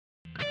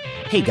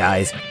Hey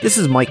guys, this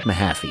is Mike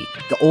Mahaffey,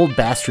 the old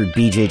bastard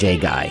BJJ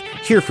guy,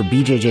 here for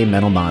BJJ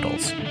Mental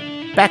Models.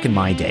 Back in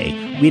my day,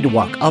 we had to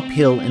walk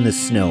uphill in the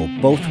snow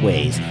both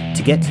ways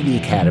to get to the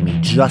academy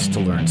just to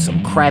learn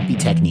some crappy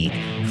technique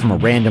from a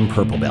random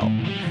purple belt.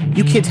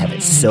 You kids have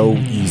it so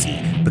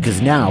easy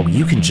because now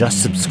you can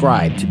just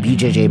subscribe to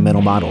BJJ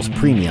Mental Models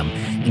Premium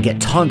and get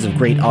tons of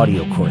great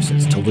audio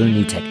courses to learn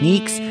new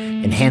techniques,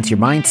 enhance your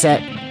mindset,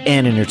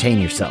 and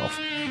entertain yourself.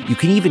 You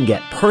can even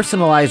get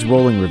personalized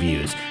rolling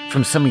reviews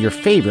from some of your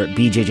favorite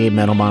BJJ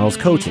Mental Models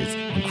coaches,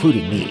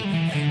 including me.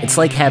 It's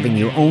like having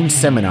your own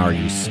seminar,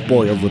 you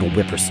spoiled little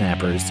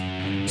whippersnappers.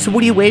 So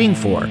what are you waiting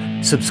for?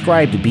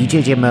 Subscribe to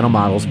BJJ Mental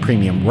Models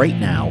Premium right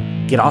now,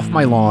 get off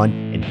my lawn,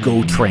 and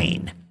go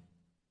train.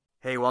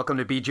 Hey, welcome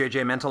to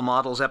BJJ Mental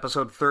Models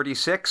episode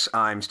 36.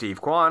 I'm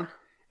Steve Kwan.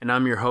 And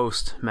I'm your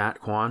host,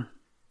 Matt Kwan.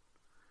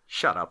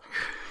 Shut up.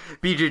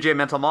 BJJ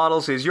Mental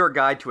Models is your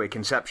guide to a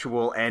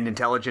conceptual and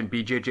intelligent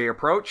BJJ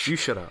approach. You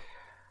shut up.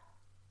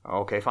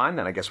 Okay, fine,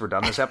 then I guess we're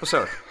done this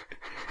episode.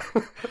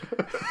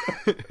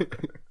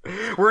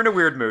 We're in a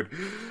weird mood.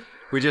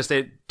 We just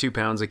ate 2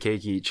 pounds of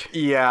cake each.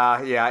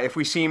 Yeah. If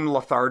we seem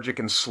lethargic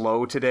and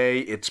slow today,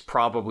 it's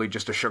probably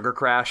just a sugar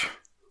crash.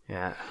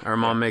 Yeah, our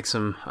mom makes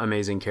some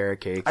amazing carrot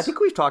cakes. I think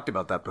we've talked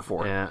about that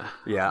before.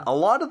 Yeah. A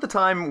lot of the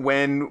time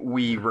when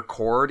we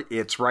record,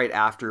 it's right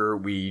after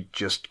we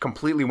just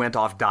completely went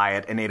off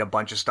diet and ate a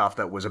bunch of stuff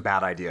that was a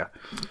bad idea.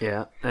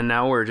 Yeah, and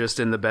now we're just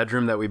in the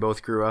bedroom that we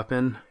both grew up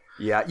in.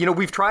 Yeah,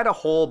 we've tried a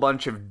whole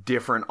bunch of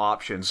different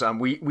options.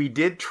 We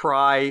did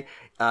try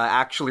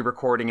actually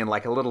recording in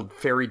like a little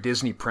fairy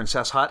Disney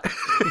princess hut.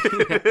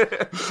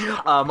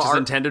 Which is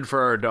intended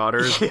for our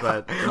daughters,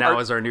 but now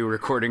is our new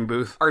recording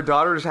booth. Our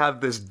daughters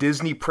have this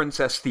Disney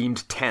princess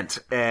themed tent,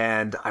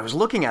 and I was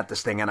looking at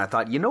this thing and I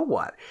thought, you know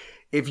what?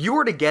 If you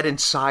were to get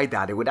inside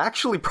that, it would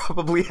actually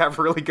probably have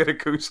really good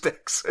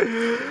acoustics.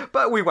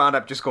 But we wound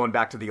up just going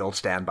back to the old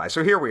standby.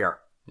 So here we are.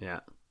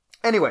 Yeah.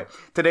 Anyway,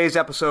 today's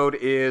episode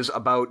is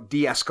about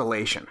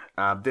de-escalation.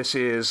 This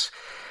is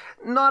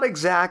not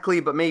exactly,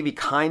 but maybe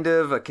kind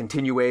of a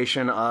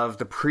continuation of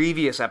the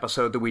previous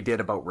episode that we did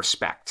about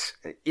respect.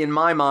 In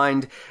my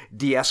mind,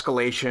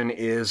 de-escalation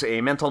is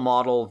a mental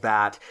model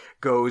that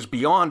goes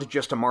beyond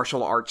just a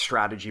martial arts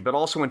strategy, but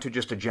also into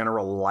just a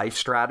general life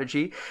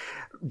strategy.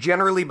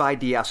 Generally, by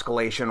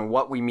de-escalation,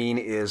 what we mean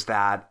is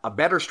that a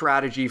better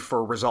strategy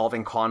for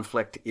resolving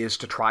conflict is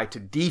to try to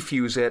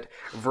defuse it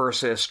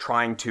versus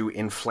trying to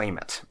inflame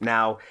it.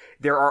 Now,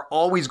 there are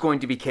always going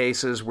to be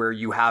cases where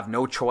you have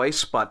no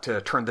choice but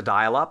to turn the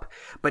dial up,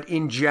 but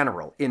in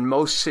general, in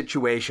most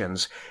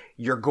situations,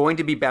 you're going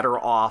to be better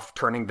off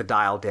turning the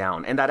dial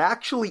down. And that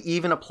actually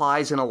even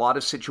applies in a lot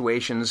of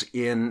situations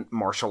in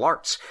martial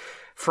arts.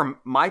 From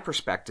my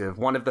perspective,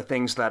 one of the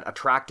things that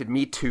attracted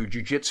me to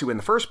jiu-jitsu in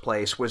the first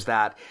place was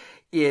that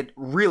it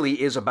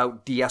really is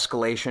about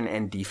de-escalation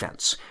and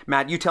defense.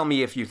 Matt, you tell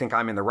me if you think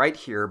I'm in the right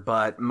here,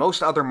 but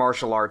most other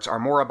martial arts are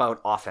more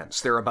about offense.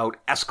 They're about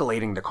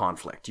escalating the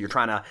conflict. You're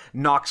trying to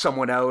knock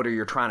someone out, or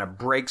you're trying to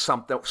break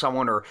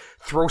someone or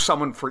throw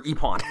someone for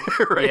ippon.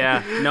 Right?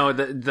 Yeah, no,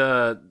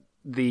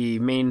 the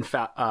main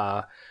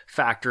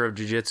factor of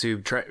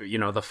jiu-jitsu,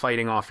 the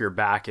fighting off your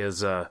back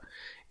is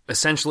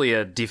essentially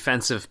a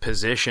defensive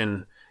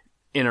position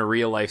in a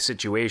real life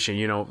situation.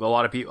 A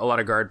lot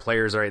of guard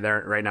players right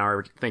now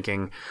are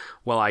thinking,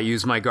 well, I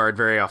use my guard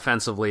very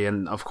offensively,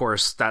 and of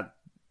course that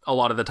a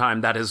lot of the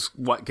time that is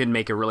what can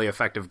make a really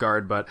effective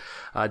guard, but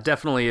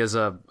definitely is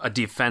a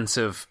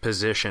defensive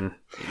position,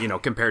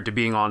 compared to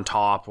being on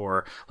top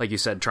or, like you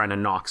said, trying to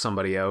knock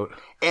somebody out.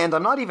 And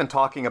I'm not even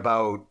talking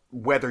about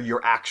whether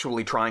you're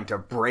actually trying to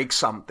break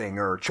something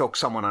or choke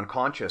someone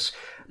unconscious,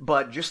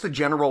 but just the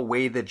general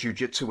way that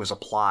jiu-jitsu is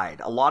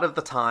applied. A lot of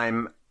the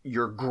time,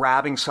 you're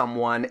grabbing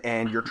someone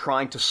and you're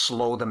trying to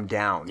slow them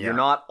down. Yeah. You're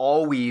not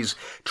always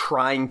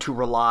trying to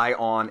rely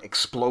on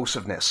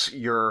explosiveness.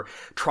 You're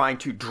trying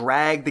to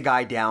drag the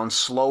guy down,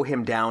 slow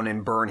him down,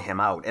 and burn him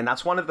out. And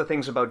that's one of the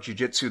things about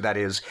jiu-jitsu that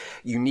is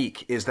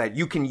unique, is that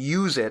you can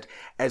use it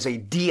as a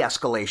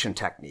de-escalation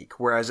technique,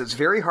 whereas it's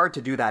very hard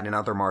to do that in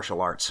other martial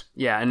arts.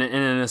 Yeah, and in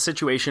a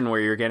situation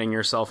where you're getting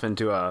yourself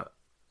into a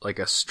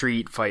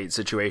street fight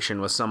situation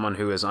with someone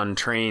who is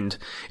untrained,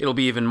 it'll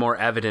be even more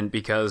evident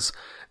because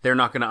they're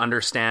not going to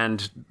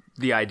understand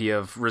the idea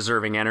of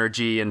reserving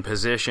energy and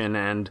position,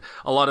 and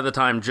a lot of the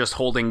time just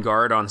holding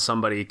guard on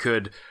somebody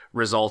could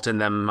result in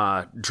them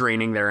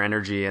draining their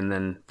energy, and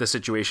then the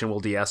situation will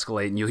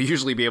de-escalate, and you'll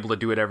usually be able to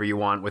do whatever you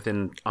want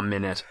within a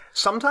minute.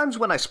 Sometimes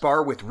when I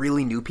spar with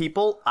really new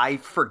people, I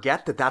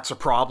forget that that's a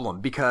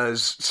problem,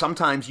 because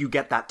sometimes you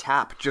get that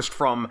tap just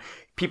from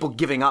people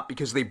giving up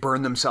because they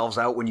burn themselves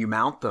out when you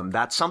mount them.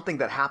 That's something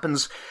that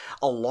happens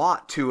a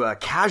lot to a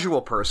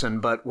casual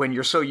person, but when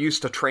you're so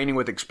used to training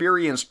with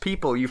experienced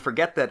people, you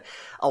forget that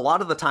a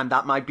lot of the time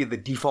that might be the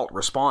default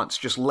response.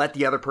 Just let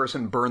the other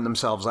person burn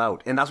themselves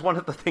out. And that's one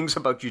of the things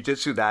about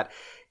jiu-jitsu that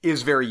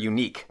is very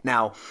unique.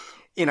 Now,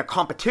 In a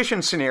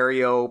competition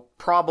scenario,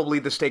 probably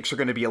the stakes are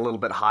going to be a little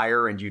bit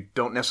higher and you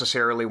don't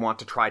necessarily want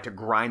to try to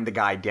grind the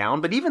guy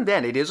down. But even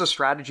then, it is a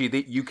strategy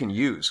that you can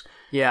use.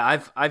 Yeah,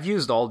 I've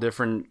used all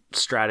different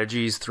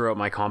strategies throughout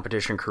my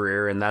competition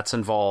career, and that's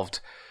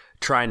involved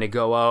trying to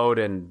go out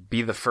and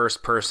be the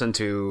first person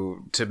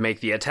to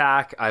make the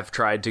attack. I've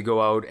tried to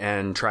go out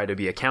and try to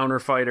be a counter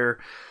fighter.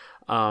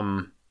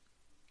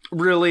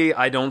 Really,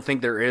 I don't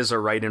think there is a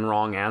right and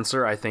wrong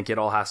answer. I think it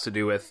all has to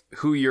do with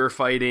who you're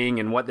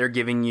fighting and what they're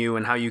giving you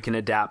and how you can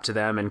adapt to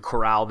them and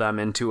corral them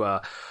into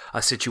a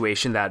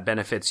situation that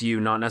benefits you,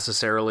 not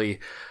necessarily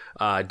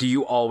do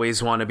you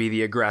always want to be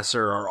the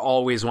aggressor or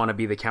always want to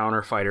be the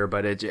counter fighter.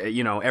 But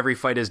every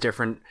fight is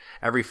different,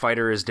 every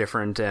fighter is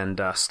different,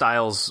 and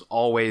styles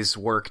always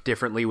work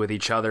differently with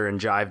each other and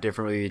jive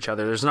differently with each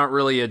other. There's not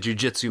really a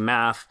jiu-jitsu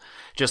math,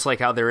 just like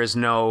how there is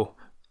no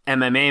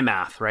MMA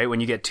math, right? When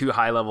you get two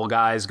high-level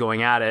guys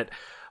going at it,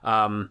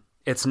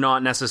 it's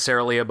not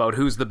necessarily about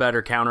who's the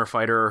better counter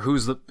fighter or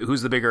who's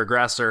the bigger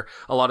aggressor.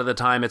 A lot of the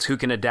time, it's who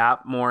can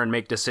adapt more and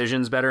make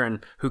decisions better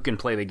and who can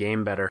play the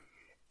game better.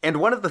 And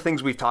one of the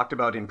things we've talked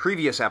about in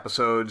previous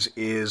episodes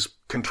is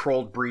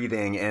controlled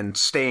breathing and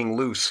staying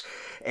loose.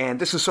 And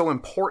this is so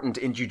important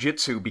in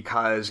jiu-jitsu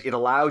because it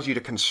allows you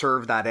to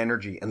conserve that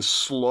energy and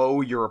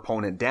slow your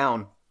opponent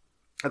down.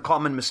 A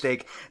common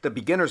mistake that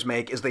beginners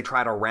make is they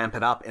try to ramp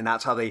it up, and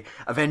that's how they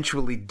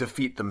eventually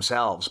defeat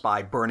themselves,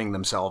 by burning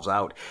themselves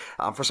out.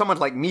 For someone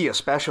like me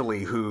especially,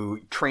 who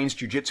trains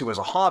jiu-jitsu as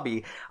a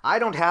hobby, I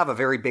don't have a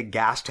very big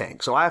gas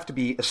tank, so I have to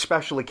be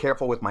especially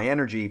careful with my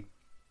energy.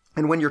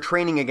 And when you're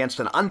training against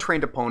an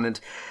untrained opponent,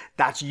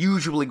 that's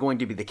usually going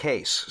to be the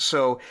case.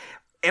 So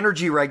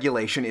energy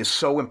regulation is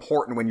so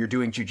important when you're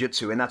doing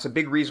jiu-jitsu, and that's a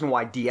big reason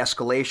why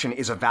de-escalation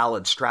is a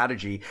valid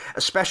strategy,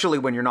 especially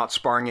when you're not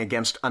sparring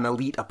against an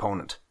elite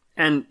opponent.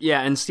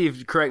 And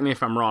Steve, correct me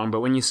if I'm wrong, but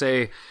when you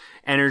say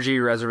energy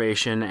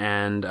reservation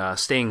and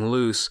staying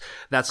loose,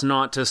 that's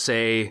not to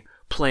say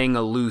playing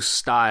a loose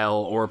style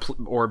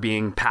or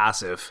being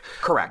passive.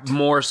 Correct.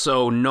 More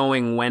so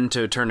knowing when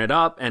to turn it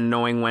up and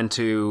knowing when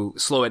to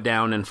slow it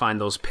down and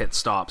find those pit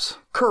stops.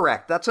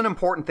 Correct. That's an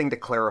important thing to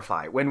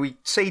clarify. When we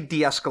say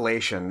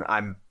de-escalation,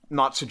 I'm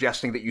not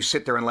suggesting that you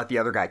sit there and let the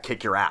other guy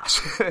kick your ass.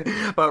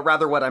 But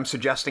rather what I'm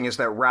suggesting is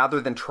that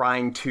rather than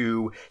trying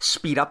to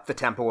speed up the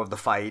tempo of the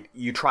fight,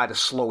 you try to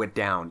slow it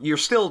down. You're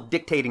still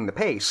dictating the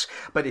pace,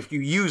 but if you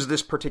use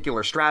this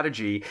particular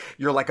strategy,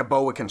 you're like a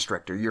boa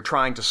constrictor. You're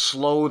trying to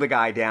slow the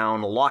guy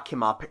down, lock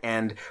him up,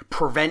 and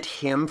prevent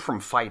him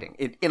from fighting.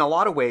 In a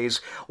lot of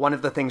ways, one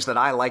of the things that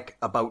I like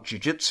about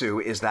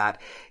jiu-jitsu is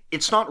that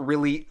it's not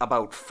really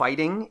about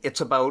fighting. It's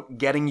about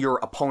getting your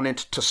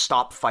opponent to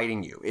stop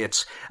fighting you.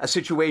 It's a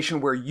situation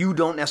where you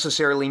don't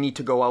necessarily need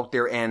to go out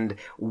there and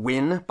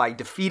win by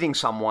defeating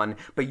someone,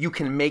 but you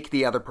can make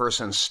the other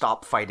person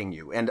stop fighting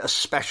you. And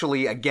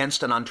especially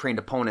against an untrained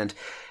opponent,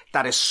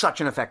 that is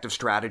such an effective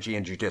strategy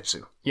in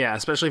jiu-jitsu. Yeah,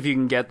 especially if you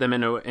can get them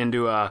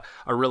into a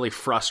really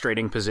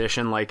frustrating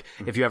position, like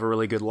if you have a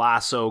really good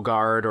lasso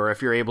guard, or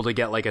if you're able to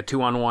get like a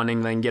 2-on-1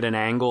 and then get an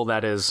angle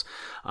that is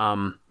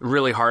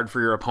really hard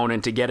for your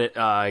opponent to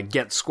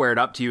get squared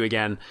up to you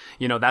again.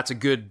 That's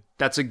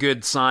a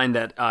good sign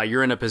that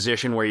you're in a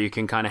position where you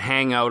can kind of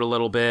hang out a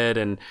little bit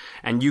and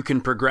you can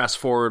progress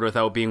forward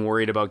without being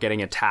worried about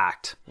getting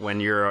attacked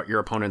when your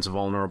opponent's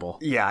vulnerable.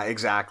 Yeah,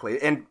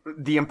 exactly. And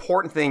the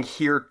important thing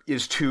here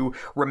is to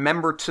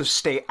remember to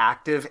stay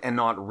active and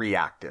not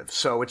reactive.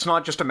 So it's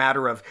not just a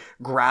matter of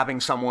grabbing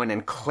someone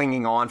and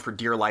clinging on for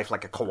dear life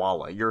like a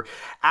koala. You're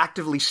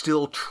actively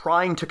still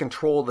trying to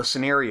control the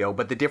scenario,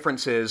 but the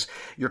difference is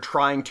you're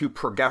trying to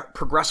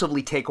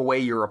progressively take away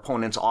your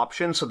opponent's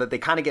options so that they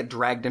kind of get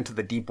dragged into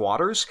the deep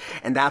waters,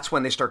 and that's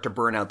when they start to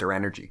burn out their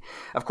energy.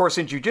 Of course,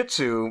 in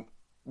jiu-jitsu,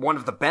 one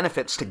of the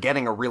benefits to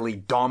getting a really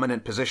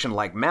dominant position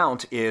like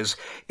mount is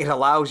it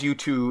allows you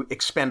to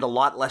expend a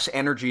lot less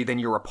energy than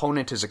your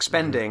opponent is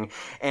expending,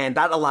 and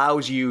that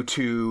allows you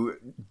to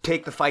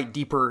take the fight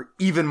deeper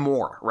even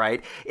more,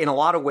 right? In a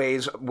lot of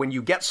ways, when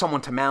you get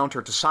someone to mount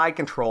or to side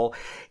control,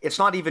 it's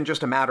not even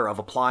just a matter of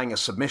applying a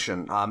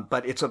submission,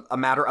 but it's a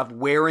matter of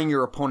wearing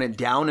your opponent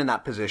down in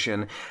that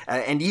position,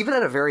 and even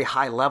at a very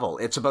high level,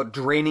 it's about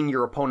draining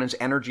your opponent's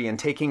energy and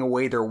taking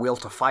away their will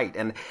to fight.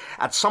 And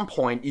at some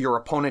point, your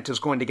opponent is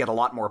going to get a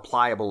lot more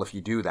pliable if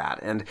you do that.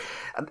 And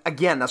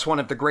again, that's one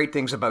of the great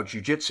things about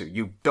jiu-jitsu.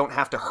 You don't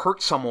have to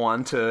hurt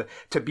someone to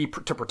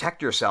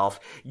protect yourself.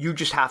 You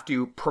just have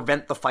to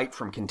prevent the fight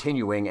from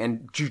continuing.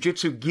 And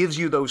jiu-jitsu gives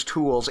you those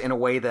tools in a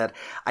way that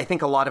I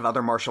think a lot of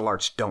other martial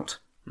arts don't.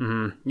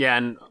 Mm-hmm. Yeah,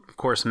 and of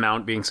course,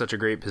 mount being such a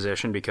great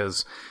position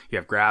because you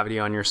have gravity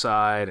on your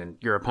side, and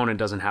your opponent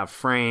doesn't have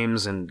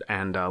frames and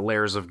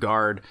layers of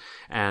guard,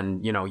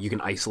 and you can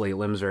isolate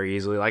limbs very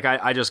easily. Like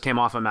I just came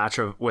off a match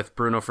with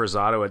Bruno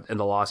Furzato in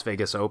the Las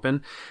Vegas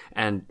Open,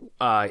 and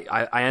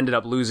I ended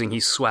up losing. He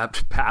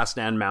swept past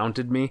and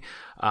mounted me.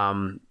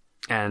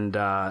 And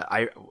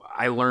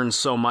I learned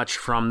so much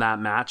from that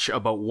match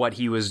about what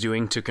he was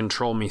doing to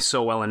control me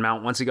so well in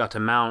mount. Once he got to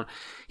mount,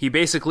 he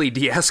basically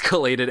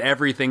de-escalated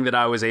everything that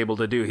I was able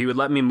to do. He would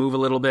let me move a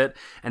little bit,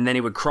 and then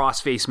he would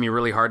cross-face me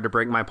really hard to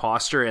break my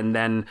posture, and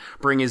then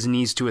bring his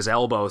knees to his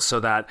elbows so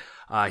that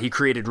he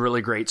created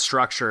really great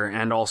structure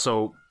and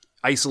also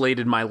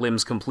isolated my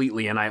limbs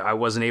completely, and I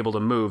wasn't able to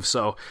move.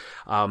 So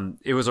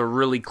it was a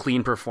really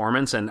clean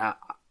performance, and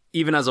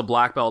even as a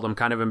black belt, I'm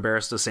kind of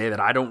embarrassed to say that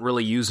I don't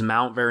really use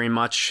mount very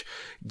much,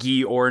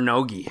 gi or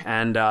no gi.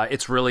 And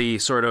it's really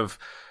sort of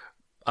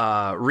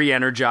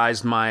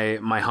re-energized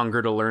my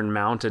hunger to learn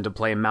mount and to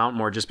play mount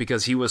more, just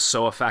because he was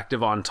so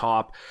effective on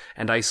top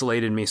and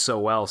isolated me so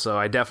well. So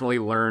I definitely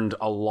learned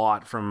a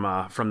lot from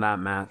that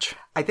match.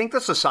 I think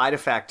that's a side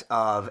effect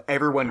of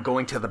everyone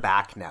going to the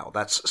back now.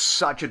 That's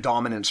such a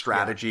dominant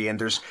strategy, and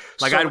there's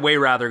I'd way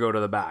rather go to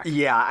the back.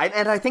 Yeah,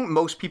 and I think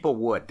most people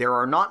would. There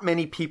are not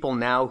many people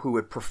now who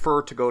would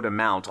prefer to go to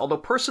mount, although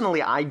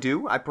personally I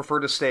do. I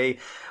prefer to stay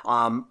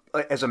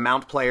as a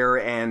mount player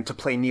and to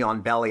play knee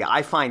on belly.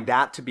 I find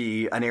that to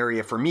be an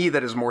area for me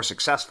that is more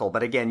successful.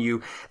 But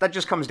again, that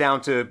just comes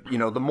down to,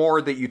 the more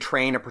that you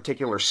train a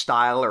particular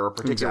style or a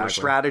particular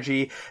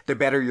strategy, the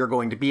better you're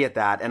going to be at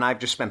that. And I've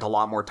just spent a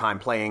lot more time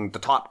playing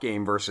the top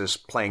game versus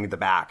playing the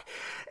back.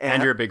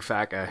 And you're a big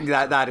fat guy.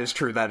 That is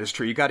true. That is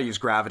true. You got to use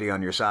gravity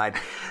on your side.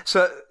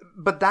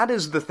 But that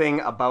is the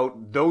thing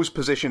about those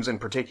positions in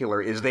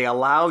particular, is they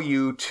allow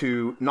you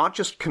to not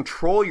just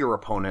control your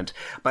opponent,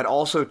 but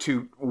also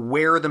to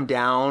wear them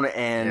down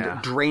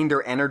and drain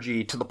their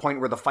energy to the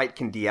point where the fight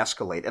can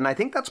de-escalate. And I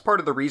think that's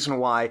part of the reason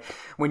why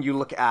when you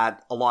look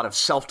at a lot of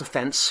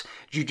self-defense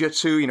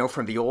jiu-jitsu,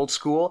 from the old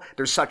school,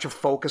 there's such a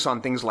focus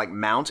on things like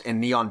mount and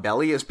knee on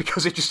belly, is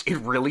because it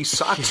really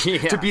sucks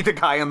to be the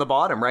guy on the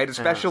bottom, right?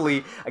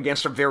 Especially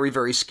against a very,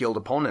 very skilled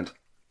opponent.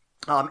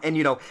 And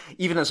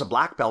even as a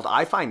black belt,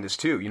 I find this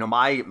too.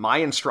 My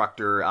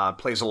instructor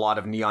plays a lot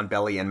of knee on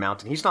belly and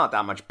mount, and he's not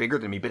that much bigger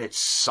than me, but it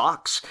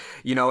sucks.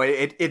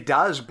 It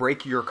does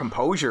break your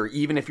composure,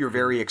 even if you're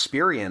very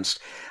experienced.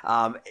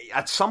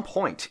 At some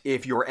point,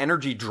 if your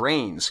energy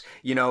drains,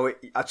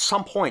 at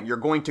some point you're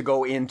going to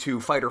go into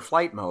fight or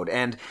flight mode.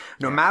 And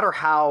no matter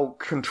how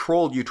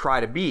controlled you try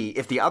to be,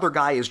 if the other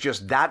guy is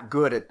just that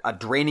good at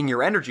draining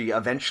your energy,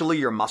 eventually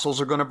your muscles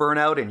are going to burn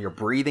out and your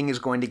breathing is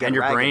going to get and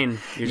your ragged. Brain,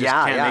 you just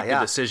can't make the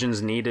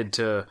decisions needed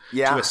to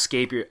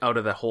escape out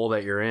of the hole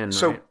that you're in.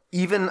 So right?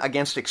 Even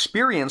against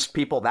experienced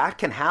people, that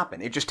can happen.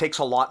 It just takes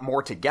a lot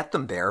more to get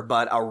them there,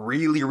 but a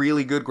really,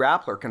 really good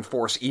grappler can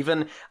force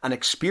even an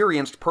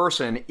experienced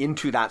person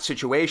into that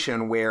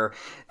situation where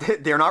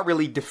they're not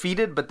really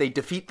defeated, but they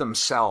defeat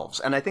themselves.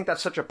 And I think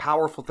that's such a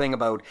powerful thing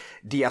about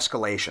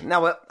de-escalation.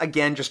 Now,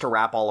 again, just to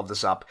wrap all of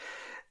this up,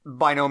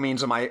 by no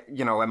means am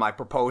I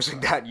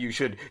proposing that you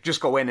should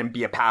just go in and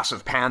be a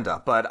passive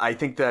panda. But I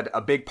think that a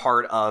big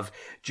part of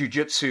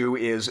jiu-jitsu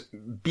is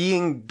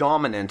being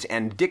dominant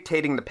and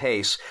dictating the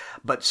pace,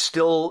 but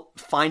still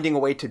finding a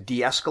way to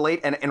de-escalate.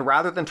 And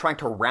rather than trying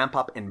to ramp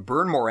up and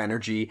burn more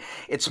energy,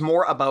 it's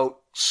more about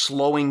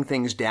slowing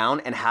things down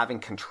and having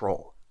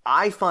control.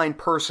 I find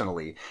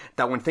personally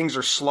that when things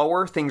are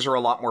slower, things are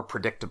a lot more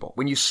predictable.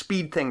 When you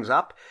speed things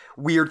up,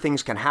 weird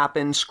things can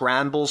happen,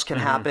 scrambles can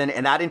happen,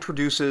 and that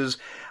introduces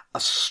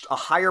a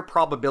higher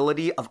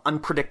probability of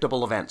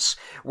unpredictable events.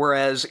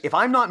 Whereas if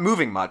I'm not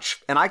moving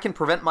much and I can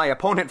prevent my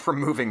opponent from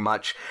moving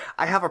much,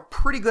 I have a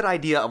pretty good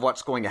idea of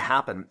what's going to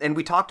happen. And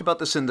we talked about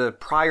this in the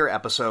prior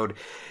episode.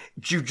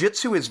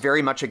 Jiu-jitsu is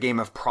very much a game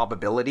of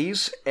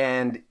probabilities,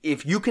 and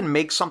if you can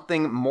make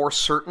something more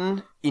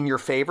certain in your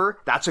favor,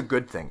 that's a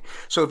good thing.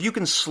 So if you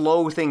can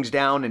slow things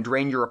down and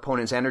drain your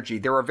opponent's energy,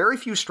 there are very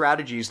few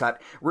strategies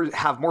that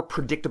have more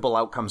predictable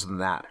outcomes than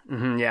that.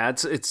 Mm-hmm, yeah,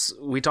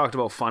 we talked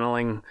about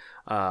funneling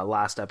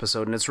last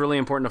episode, and it's really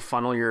important to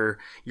funnel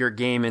your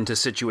game into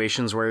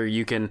situations where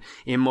you can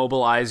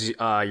immobilize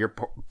your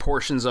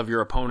portions of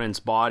your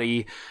opponent's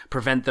body,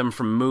 prevent them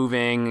from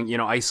moving,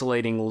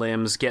 isolating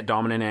limbs, get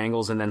dominant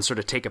angles, and then sort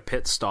of take a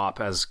pit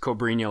stop, as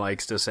Cobrinha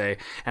likes to say.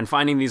 And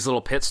finding these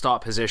little pit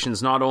stop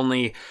positions not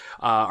only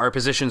are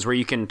positions where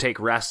you can take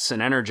rests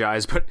and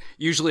energize, but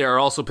usually are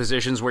also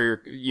positions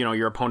where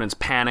your opponent's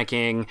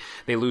panicking,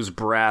 they lose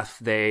breath,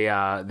 they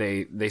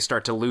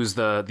start to lose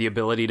the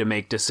ability to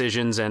make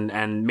decisions,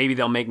 and maybe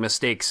they'll make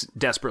mistakes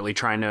desperately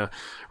trying to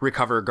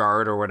recover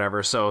guard or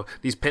whatever. So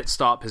these pit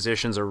stop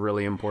positions are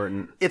really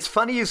important. It's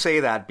funny you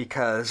say that,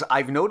 because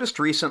I've noticed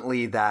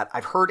recently that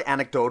I've heard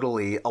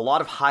anecdotally a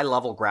lot of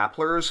high-level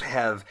grapplers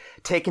have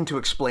taken to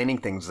explaining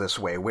things this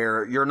way,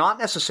 where you're not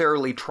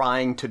necessarily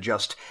trying to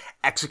just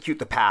execute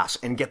the pass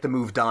and get the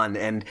move done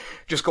and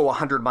just go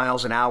 100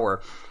 miles an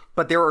hour.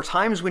 But there are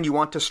times when you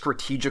want to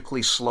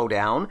strategically slow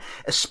down,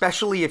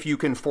 especially if you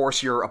can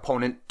force your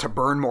opponent to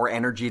burn more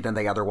energy than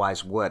they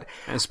otherwise would.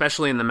 And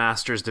especially in the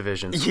Masters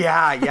divisions.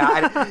 Yeah.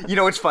 And,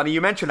 it's funny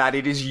you mentioned that.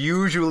 It is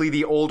usually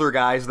the older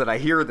guys that I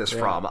hear this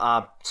from.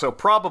 So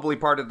probably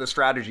part of the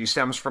strategy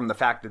stems from the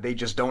fact that they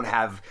just don't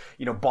have,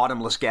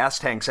 bottomless gas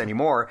tanks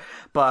anymore.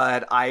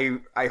 But I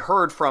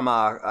heard from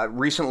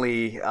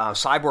recently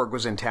Cyborg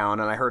was in town,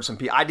 and I heard some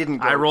people. I didn't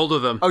go. I rolled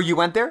with them. Oh, you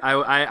went there?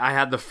 I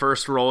had the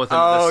first roll with him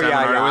at the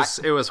seminar. Yeah.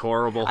 It was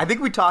horrible. I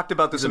think we talked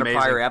about this in amazing.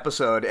 a prior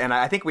episode, and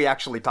I think we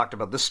actually talked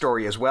about this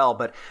story as well.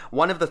 But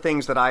one of the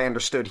things that I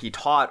understood he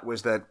taught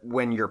was that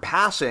when you're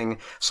passing,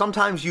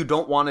 sometimes you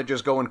don't want to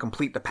just go and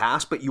complete the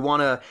pass, but you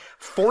want to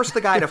force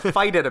the guy to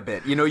fight it a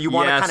bit. You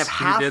want to kind of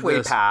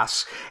halfway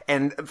pass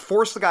and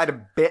force the guy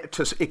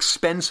to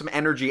expend some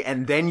energy,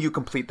 and then you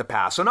complete the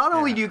pass. So not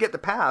only do you get the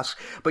pass,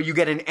 but you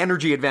get an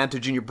energy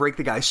advantage, and you break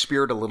the guy's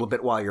spirit a little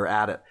bit while you're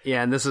at it.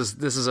 Yeah, and this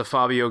is a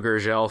Fabio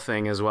Gurgel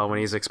thing as well when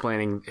he's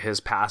explaining his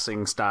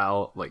passing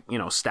style, like,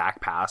 stack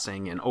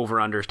passing and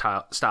over-under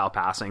style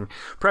passing.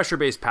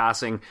 Pressure-based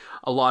passing,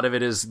 a lot of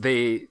it is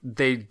they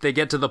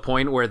get to the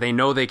point where they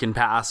know they can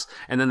pass,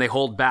 and then they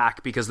hold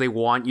back because they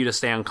want you to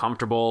stay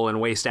uncomfortable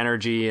and waste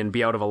energy and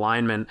be out of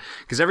alignment.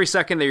 Because every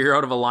second that you're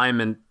out of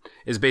alignment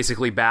is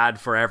basically bad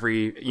for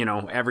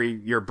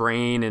your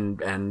brain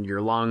and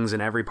your lungs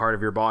and every part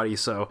of your body.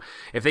 So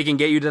if they can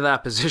get you to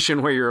that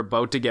position where you're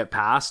about to get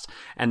passed,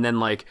 and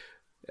then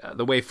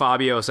the way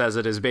Fabio says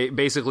it is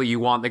basically you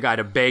want the guy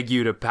to beg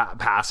you to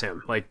pass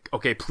him. Like,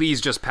 okay,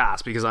 please just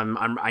pass because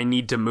I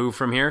need to move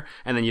from here,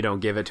 and then you don't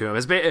give it to him.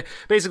 It's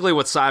basically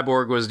what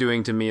Cyborg was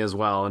doing to me as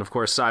well. And of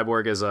course,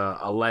 Cyborg is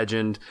a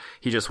legend.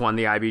 He just won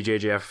the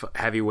IBJJF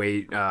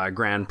heavyweight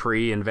Grand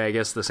Prix in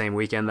Vegas the same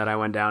weekend that I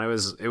went down.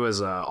 It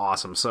was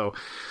awesome. So,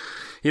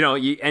 you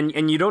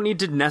don't need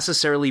to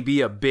necessarily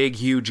be a big,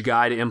 huge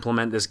guy to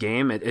implement this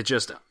game. It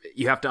just,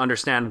 you have to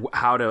understand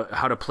how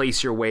to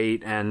place your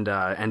weight and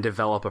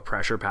develop a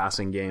pressure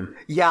passing game.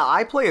 Yeah,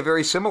 I play a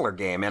very similar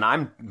game, and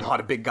I'm not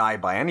a big guy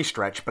by any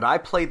stretch, but I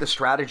play the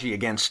strategy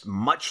against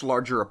much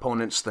larger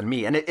opponents than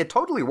me, and it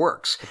totally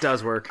works. It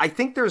does work. I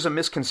think there's a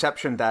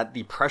misconception that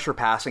the pressure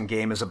passing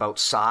game is about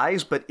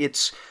size, but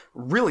it's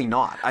really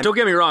not. Don't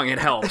get me wrong, it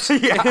helps.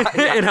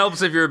 It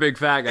helps if you're a big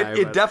fat guy.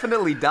 It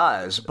definitely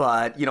does,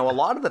 but a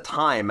lot of the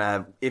time,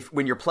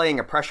 when you're playing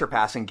a pressure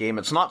passing game,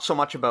 it's not so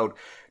much about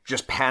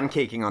just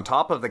pancaking on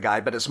top of the guy,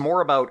 but it's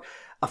more about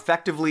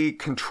effectively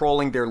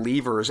controlling their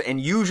levers,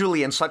 and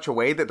usually in such a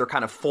way that they're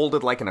kind of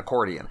folded like an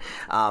accordion.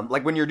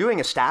 Like when you're doing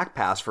a stack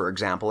pass, for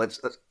example,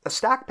 a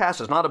stack pass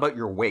is not about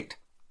your weight.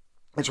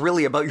 It's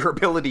really about your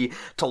ability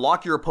to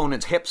lock your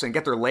opponent's hips and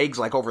get their legs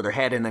over their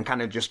head and then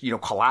kind of just,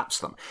 collapse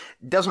them.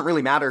 It doesn't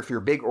really matter if you're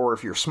big or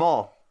if you're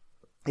small.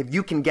 If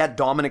you can get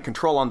dominant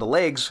control on the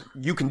legs,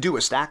 you can do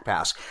a stack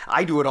pass.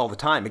 I do it all the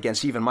time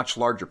against even much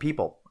larger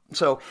people.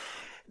 So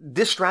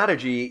this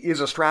strategy is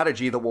a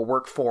strategy that will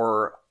work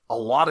for a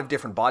lot of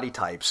different body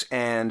types,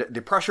 and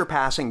the pressure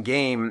passing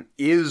game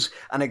is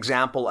an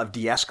example of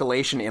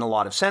de-escalation in a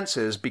lot of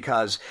senses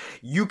because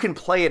you can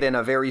play it in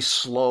a very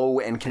slow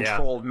and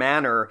controlled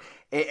manner,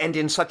 and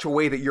in such a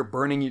way that you're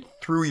burning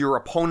through your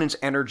opponent's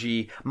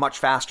energy much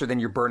faster than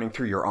you're burning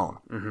through your own.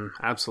 Mm-hmm.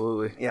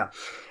 Absolutely. Yeah.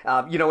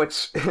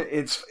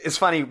 It's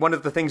funny. One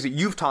of the things that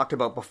you've talked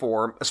about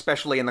before,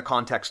 especially in the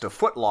context of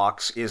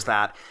footlocks, is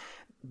that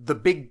the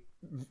big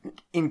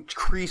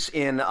increase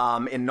in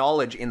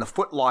knowledge in the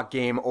footlock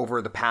game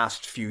over the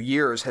past few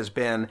years has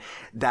been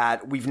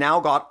that we've now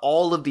got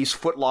all of these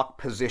footlock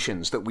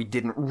positions that we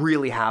didn't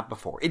really have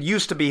before. It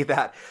used to be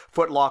that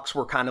footlocks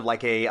were kind of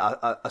like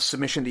a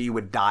submission that you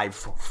would dive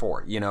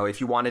for.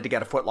 If you wanted to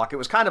get a footlock, it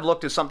was kind of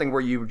looked as something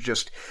where you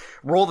just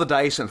roll the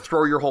dice and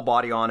throw your whole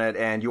body on it,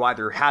 and you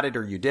either had it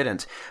or you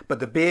didn't. But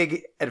the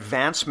big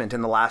advancement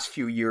in the last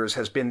few years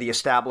has been the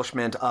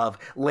establishment of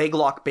leg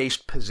lock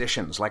based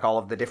positions, like all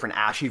of the different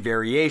Ashi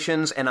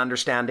variations, and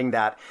understanding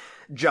that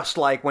just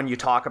like when you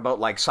talk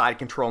about side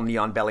control knee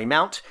on belly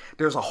mount,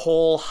 there's a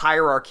whole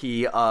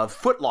hierarchy of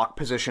footlock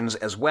positions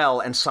as well,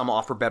 and some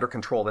offer better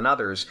control than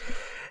others,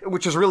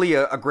 which is really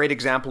a great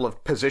example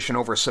of position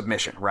over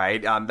submission,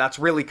 right? That's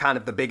really kind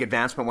of the big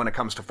advancement when it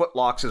comes to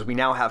footlocks, is we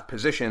now have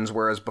positions,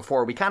 whereas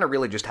before we kind of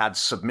really just had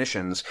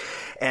submissions.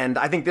 And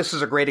I think this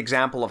is a great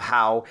example of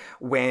how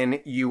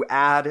when you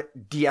add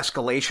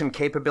de-escalation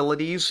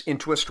capabilities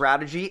into a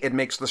strategy, it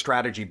makes the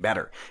strategy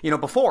better.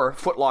 Before,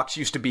 footlocks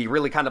used to be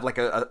really kind of like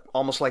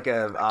almost like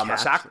it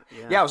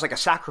was like a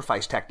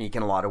sacrifice technique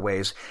in a lot of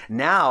ways.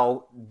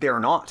 Now they're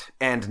not.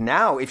 And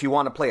now if you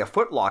want to play a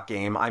footlock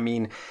game,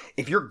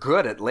 if you're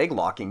good at leg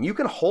locking, you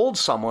can hold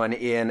someone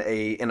in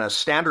a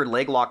standard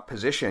leg lock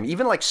position,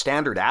 even like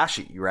standard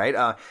Ashi,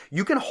 right?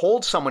 You can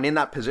hold someone in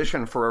that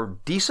position for a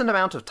decent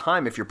amount of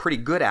time if you're pretty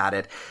good at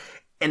it.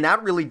 And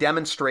that really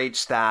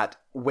demonstrates that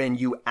when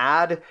you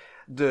add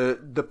the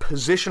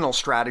positional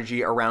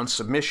strategy around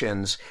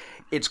submissions,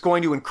 It's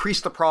going to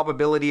increase the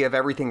probability of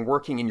everything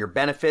working in your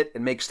benefit.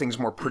 It makes things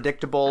more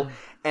predictable.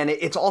 And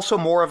it's also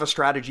more of a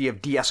strategy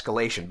of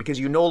de-escalation because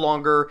you no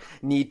longer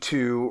need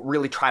to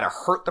really try to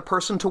hurt the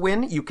person to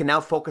win. You can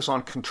now focus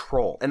on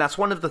control. And that's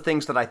one of the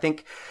things that I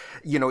think,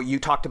 you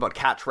talked about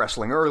catch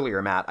wrestling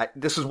earlier, Matt.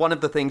 This is one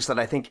of the things that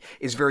I think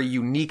is very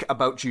unique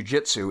about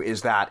jiu-jitsu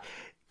is that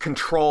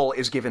control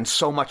is given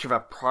so much of a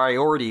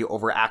priority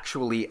over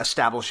actually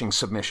establishing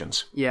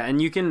submissions. Yeah,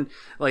 and you can,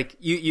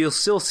 you'll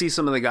still see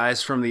some of the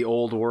guys from the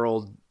old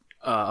world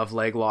of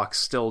leg locks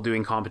still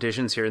doing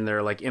competitions here and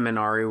there. Like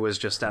Imanari was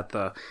just at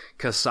the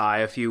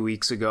Kasai a few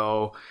weeks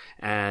ago,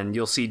 and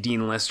you'll see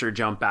Dean Lister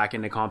jump back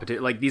into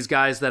competition. Like these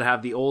guys that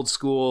have the old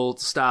school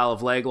style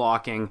of leg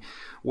locking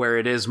where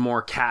it is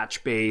more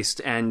catch based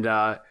and,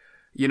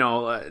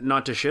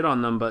 not to shit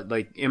on them, but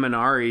like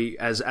Imanari,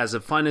 as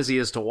fun as he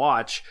is to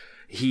watch,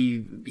 he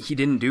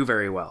didn't do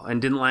very well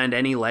and didn't land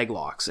any leg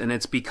locks. And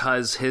it's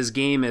because his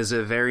game is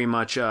a very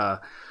much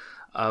a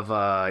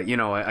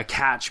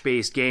catch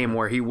based game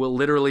where he will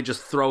literally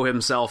just throw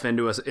himself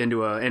into an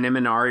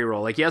Imanari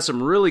roll. Like he has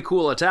some really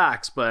cool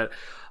attacks, but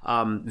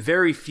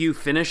very few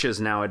finishes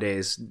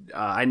nowadays.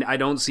 I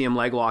don't see him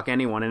leg lock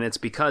anyone, and it's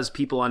because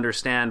people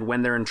understand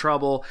when they're in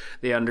trouble.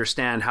 They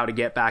understand how to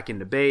get back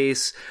into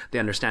base. They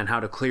understand how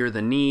to clear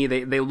the knee.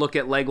 They look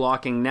at leg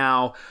locking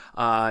now.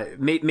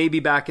 Maybe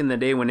back in the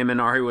day when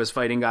Imanari was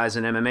fighting guys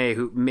in MMA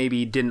who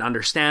maybe didn't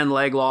understand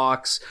leg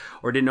locks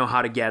or didn't know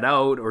how to get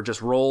out or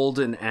just rolled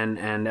and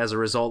as a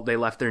result they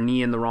left their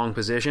knee in the wrong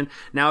position.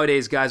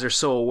 Nowadays guys are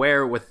so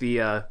aware with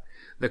the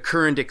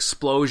current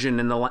explosion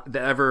and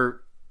the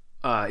ever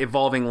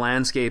evolving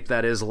landscape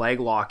that is leg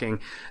locking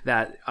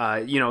that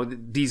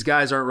these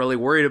guys aren't really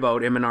worried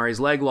about Imanari's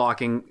leg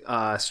locking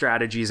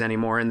strategies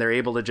anymore, and they're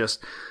able to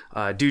just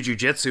do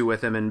jiu-jitsu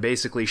with him and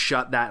basically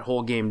shut that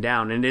whole game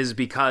down. And it is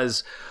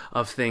because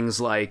of things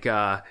like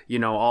all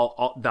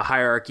the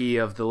hierarchy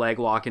of the leg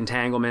lock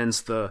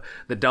entanglements, the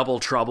double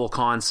trouble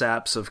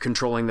concepts of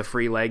controlling the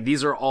free leg.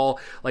 These are all,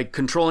 like,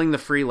 controlling the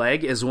free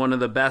leg is one of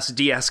the best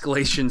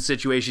de-escalation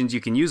situations you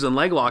can use in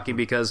leg locking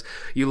because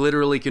you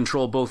literally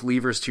control both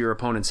levers to your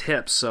opponent's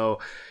hips. So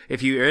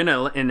if you're in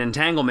an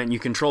entanglement and you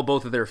control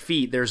both of their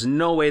feet, there's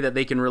no way that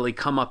they can really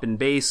come up in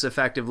base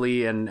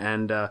effectively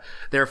and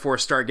therefore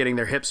start getting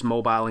their hips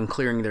mobile and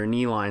clearing their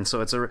knee line.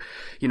 So it's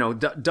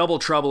double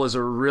trouble is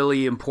a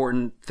really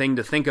important thing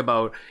to think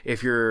about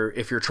if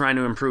you're trying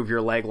to improve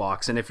your leg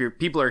locks. And if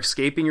people are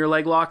escaping your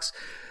leg locks,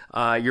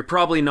 you're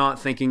probably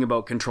not thinking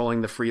about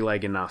controlling the free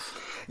leg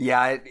enough.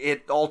 Yeah,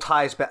 it all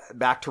ties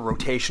back to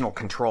rotational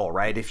control,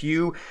 right? If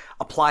you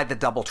apply the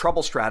double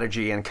trouble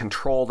strategy and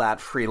control that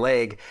free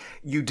leg,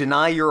 you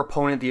deny your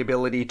opponent the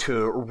ability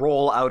to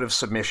roll out of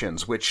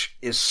submissions, which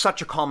is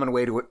such a common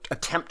way to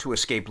attempt to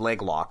escape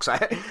leg locks.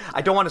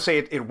 I don't want to say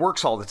it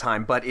works all the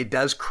time, but it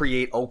does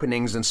create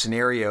openings and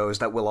scenarios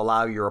that will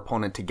allow your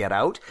opponent to get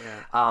out.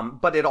 Yeah.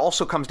 But it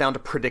also comes down to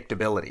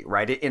predictability,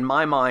 right? In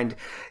my mind,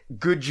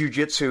 good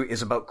jiu-jitsu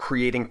is about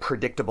creating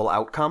predictable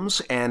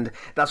outcomes, and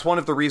that's one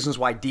of the reasons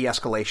why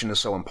de-escalation is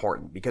so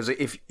important, because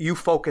if you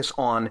focus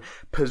on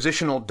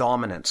positional dominance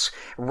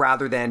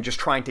rather than just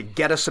trying to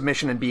get a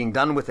submission and being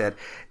done with it,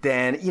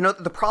 then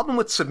the problem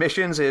with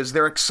submissions is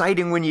they're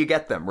exciting when you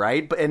get them,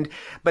 right? But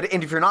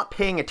if you're not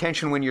paying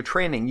attention when you're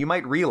training, you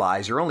might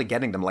realize you're only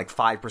getting them like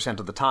 5%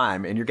 of the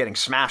time and you're getting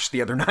smashed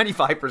the other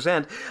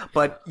 95%,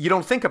 but you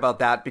don't think about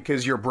that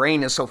because your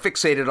brain is so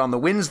fixated on the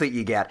wins that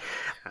you get.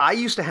 I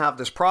used to have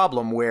this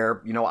problem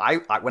where,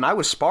 when I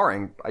was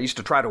sparring, I used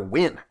to try to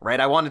win, right?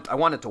 I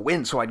wanted to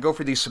win, so I'd go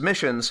for these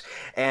submissions,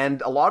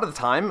 and a lot of the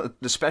time,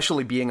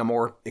 especially being a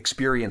more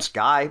experienced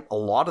guy, a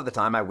lot of the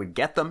time I would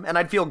get them and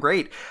I'd feel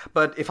great.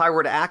 But if I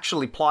were to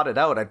actually plot it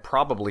out, I'd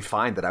probably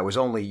find that I was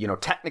only,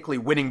 technically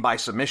winning by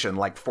submission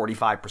like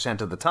 45%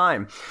 of the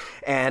time.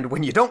 And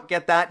when you don't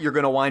get that, you're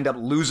going to wind up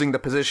losing the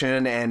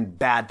position and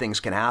bad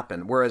things can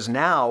happen. Whereas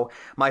now,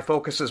 my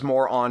focus is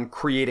more on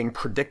creating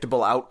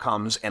predictable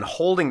outcomes and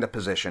holding the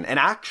position. And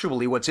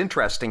actually, what's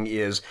interesting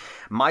is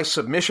my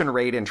submission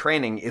rate in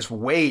training is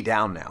way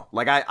down now.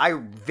 Like I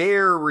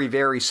very,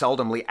 very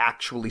seldomly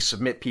actually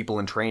submit people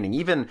in training,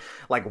 even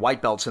like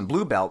white belts and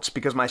blue belts,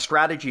 because my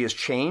strategy has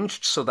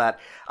changed so that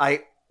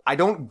I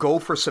don't go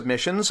for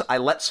submissions. I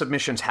let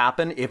submissions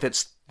happen if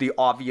it's the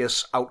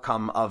obvious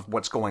outcome of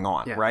what's going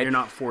on, right? You're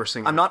not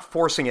forcing it. I'm not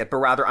forcing it, but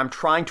rather I'm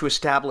trying to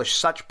establish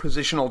such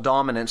positional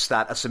dominance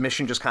that a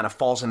submission just kind of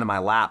falls into my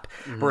lap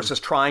versus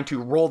trying to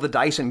roll the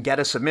dice and get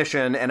a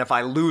submission, and if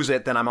I lose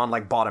it, then I'm on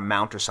like bottom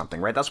mount or something,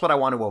 right? That's what I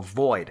want to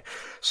avoid.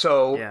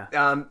 So,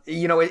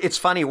 it's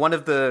funny. One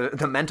of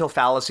the mental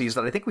fallacies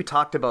that I think we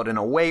talked about in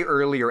a way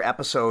earlier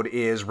episode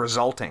is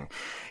resulting.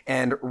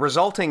 And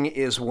resulting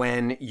is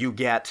when you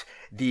get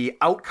the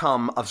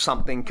outcome of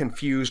something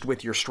confused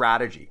with your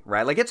strategy,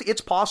 right? Like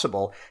it's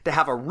possible to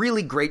have a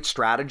really great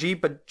strategy,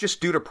 but just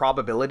due to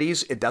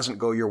probabilities, it doesn't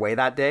go your way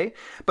that day.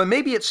 But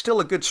maybe it's still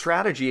a good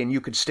strategy and you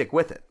could stick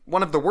with it.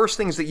 One of the worst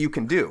things that you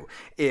can do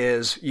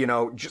is,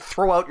 just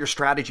throw out your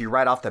strategy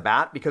right off the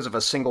bat because of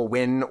a single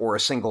win or a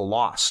single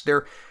loss.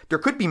 They're there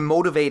could be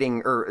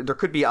motivating, or there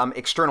could be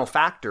external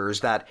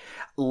factors that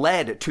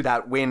led to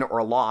that win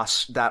or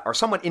loss that are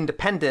somewhat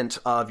independent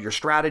of your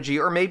strategy,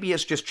 or maybe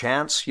it's just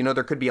chance.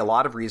 There could be a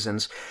lot of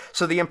reasons.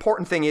 So the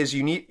important thing is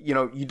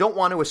you don't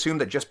want to assume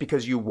that just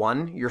because you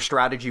won, your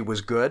strategy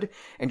was good,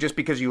 and just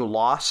because you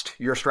lost,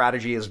 your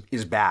strategy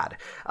is bad.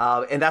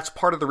 And that's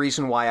part of the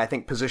reason why I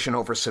think position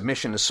over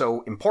submission is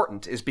so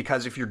important, is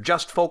because if you're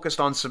just focused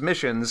on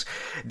submissions,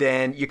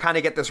 then you kind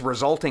of get this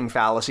resulting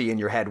fallacy in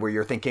your head where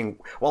you're thinking,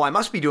 well, I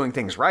must be doing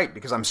things right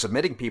because I'm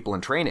submitting people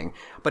in training.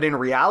 But in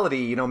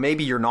reality,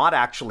 maybe you're not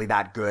actually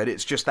that good.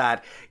 It's just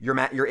that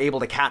you're able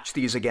to catch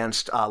these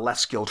against less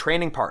skilled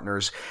training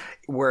partners.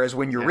 Whereas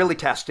when you're really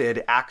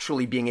tested,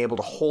 actually being able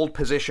to hold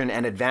position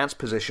and advance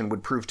position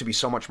would prove to be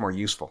so much more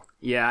useful.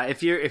 Yeah,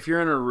 if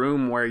you're in a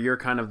room where you're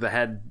kind of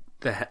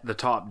the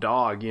top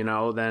dog,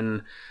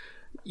 then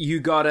you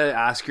gotta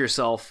ask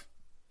yourself,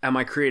 am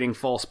I creating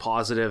false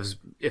positives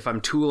if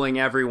I'm tooling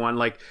everyone?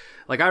 Like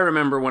I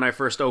remember when I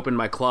first opened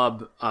my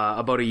club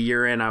about a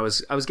year in, I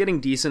was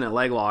getting decent at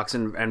leg locks,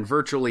 and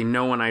virtually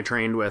no one I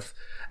trained with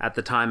at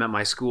the time at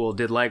my school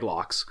did leg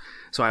locks.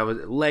 So I was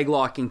leg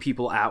locking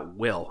people at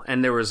will.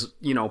 And there was,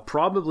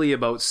 probably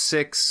about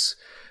 6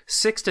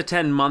 to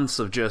 10 months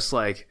of just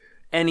like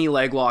any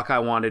leg lock I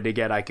wanted to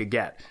get, I could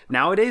get.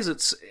 Nowadays,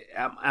 it's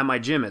at my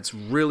gym, it's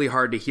really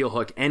hard to heel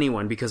hook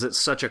anyone because it's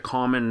such a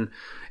common,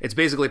 it's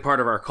basically part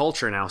of our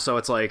culture now. So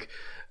it's like,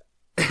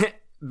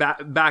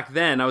 back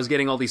then I was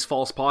getting all these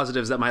false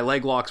positives that my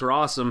leg locks were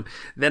awesome.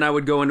 Then I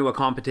would go into a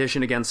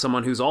competition against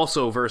someone who's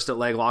also versed at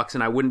leg locks,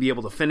 and I wouldn't be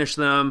able to finish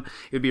them.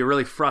 It would be a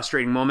really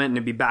frustrating moment, and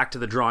it'd be back to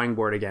the drawing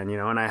board again,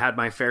 and I had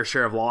my fair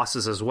share of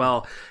losses as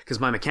well because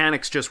my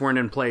mechanics just weren't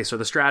in place or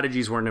the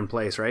strategies weren't in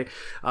place, right?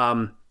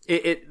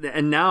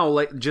 And now,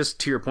 like, just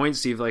to your point,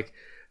 Steve, like,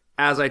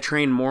 as I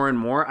train more and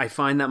more, I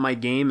find that my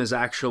game is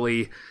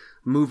actually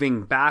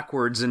moving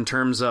backwards in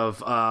terms of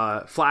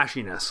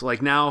flashiness.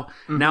 Like now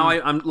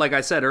I'm, like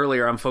I said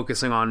earlier, I'm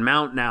focusing on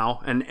mount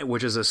now, and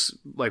which is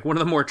like one of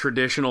the more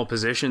traditional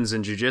positions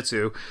in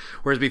jiu-jitsu.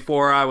 Whereas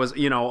before I was,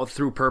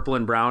 through purple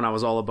and brown, I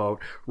was all about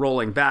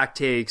rolling back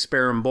takes,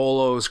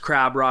 barambolos,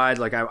 crab ride.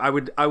 Like I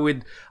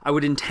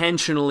would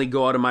intentionally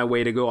go out of my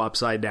way to go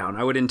upside down.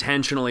 I would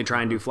intentionally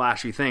try and do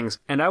flashy things.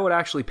 And I would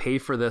actually pay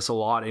for this a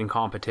lot in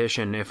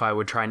competition if I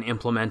would try and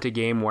implement a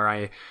game where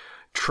I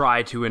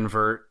try to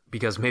invert,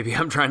 because maybe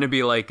I'm trying to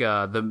be like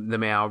the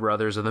Meow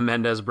brothers or the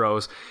Mendez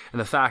bros, and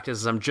the fact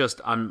is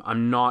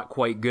I'm not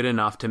quite good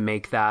enough to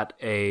make that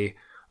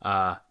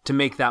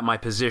my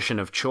position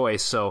of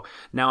choice. So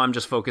now I'm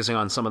just focusing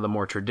on some of the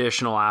more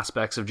traditional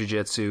aspects of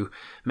jiu-jitsu,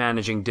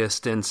 managing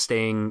distance,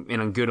 staying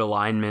in a good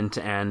alignment,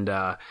 and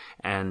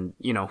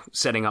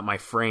setting up my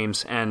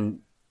frames, and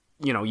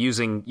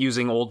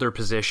using older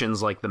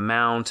positions like the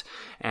mount.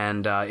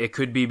 And it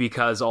could be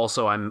because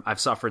also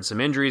I've suffered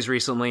some injuries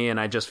recently, and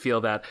I just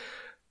feel that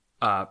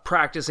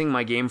practicing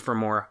my game for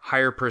more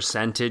higher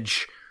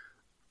percentage,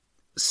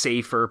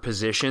 safer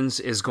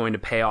positions is going to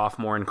pay off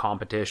more in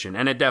competition.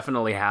 And it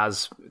definitely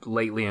has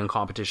lately in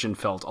competition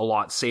felt a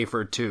lot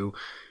safer to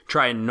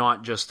try and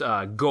not just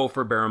go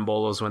for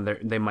barambolos when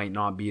they might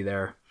not be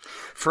there.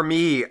 For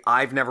me,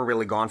 I've never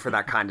really gone for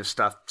that kind of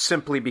stuff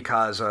simply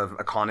because of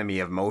economy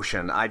of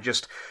motion. I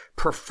just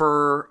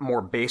prefer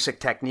more basic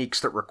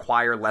techniques that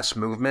require less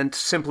movement,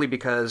 simply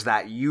because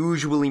that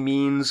usually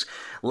means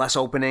less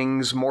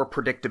openings, more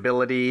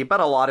predictability,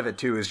 but a lot of it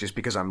too is just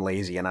because I'm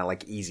lazy and I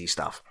like easy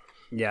stuff.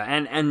 Yeah,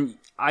 and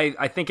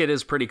I think it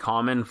is pretty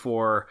common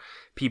for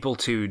people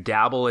to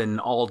dabble in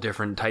all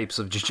different types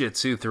of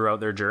jiu-jitsu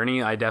throughout their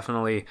journey. I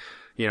definitely,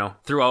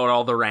 throughout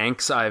all the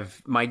ranks,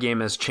 my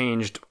game has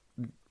changed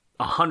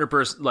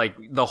 100%, like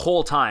the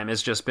whole time.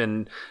 It's just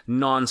been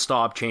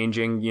non-stop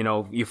changing.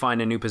 You find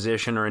a new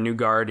position or a new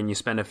guard and you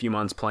spend a few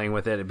months playing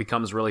with it. It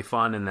becomes really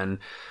fun, and then,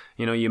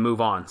 you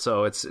move on.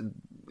 So it's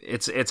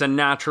a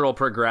natural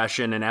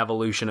progression and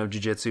evolution of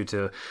jiu-jitsu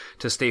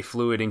to stay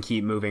fluid and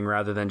keep moving,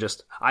 rather than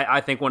just,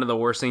 I think one of the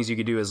worst things you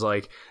could do is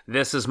like,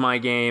 this is my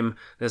game,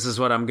 this is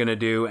what I'm going to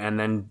do, and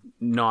then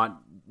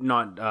not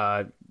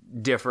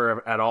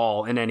differ at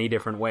all in any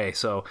different way.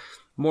 So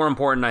more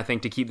important, I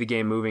think, to keep the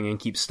game moving and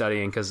keep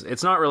studying, because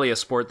it's not really a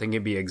sport that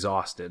can be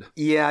exhausted.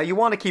 Yeah, you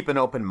want to keep an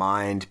open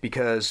mind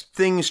because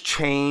things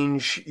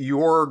change,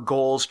 your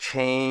goals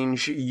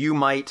change, you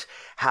might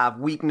have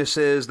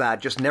weaknesses that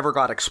just never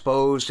got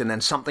exposed, and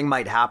then something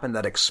might happen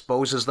that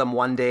exposes them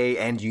one day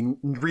and you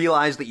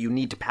realize that you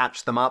need to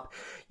patch them up.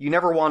 You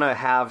never want to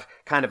have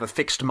kind of a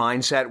fixed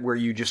mindset where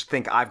you just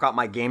think, I've got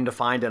my game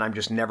defined and I'm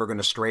just never going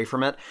to stray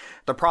from it.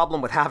 The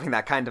problem with having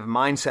that kind of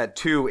mindset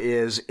too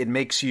is it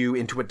makes you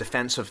into a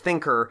defensive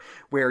thinker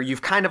where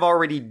you've kind of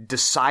already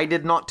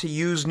decided not to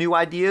use new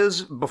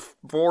ideas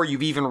before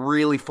you've even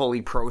really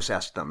fully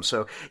processed them.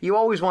 So you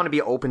always want to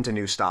be open to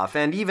new stuff.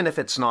 And even if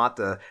it's not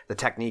the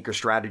technique or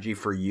strategy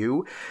for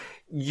you,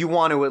 you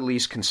want to at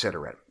least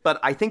consider it. But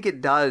I think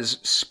it does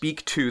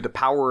speak to the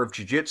power of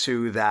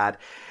jiu-jitsu that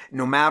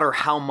no matter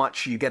how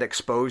much you get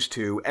exposed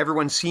to,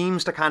 everyone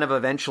seems to kind of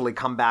eventually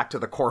come back to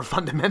the core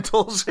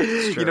fundamentals.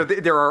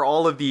 There are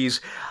all of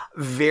these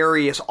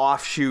various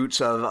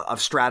offshoots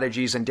of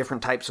strategies and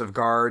different types of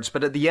guards.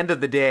 But at the end of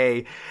the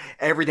day,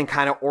 everything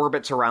kind of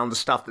orbits around the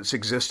stuff that's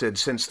existed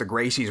since the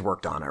Gracies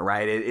worked on it,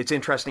 right? It's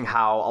interesting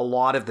how a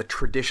lot of the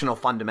traditional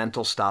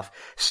fundamental stuff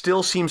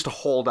still seems to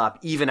hold up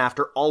even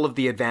after all of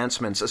the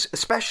advancements,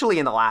 especially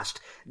in the last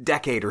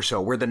decade or so,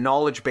 where the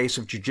knowledge base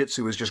of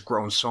jiu-jitsu has just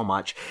grown so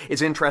much.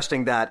 It's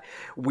interesting that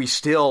we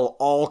still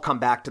all come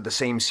back to the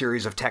same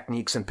series of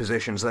techniques and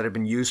positions that have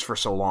been used for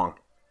so long.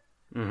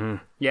 Mm-hmm.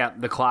 Yeah,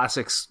 the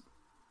classics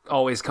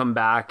always come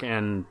back,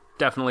 and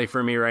definitely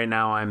for me right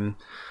now, I'm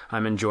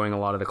enjoying a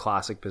lot of the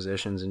classic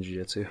positions in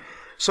jiu-jitsu.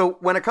 So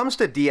when it comes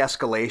to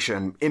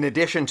de-escalation, in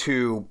addition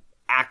to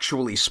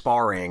actually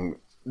sparring,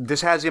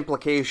 this has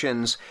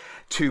implications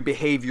to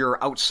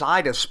behavior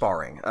outside of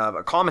sparring.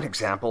 A common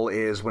example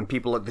is when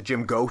people at the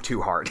gym go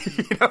too hard.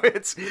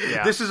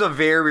 This is a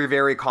very,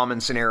 very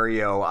common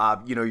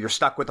scenario. You're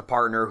stuck with a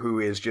partner who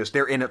is just,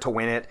 they're in it to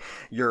win it.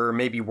 You're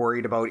maybe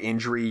worried about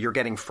injury. You're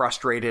getting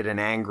frustrated and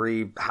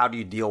angry. How do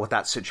you deal with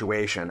that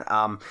situation?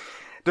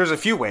 There's a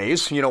few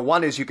ways.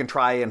 One is you can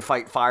try and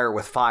fight fire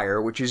with fire,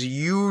 which is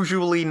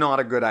usually not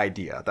a good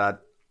idea.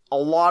 That a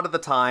lot of the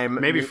time...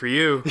 Maybe for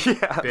you,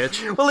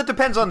 bitch. Well, it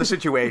depends on the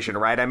situation,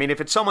 right? I mean, if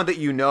it's someone that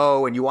you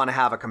know and you want to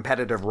have a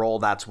competitive role,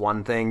 that's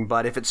one thing.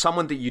 But if it's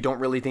someone that you don't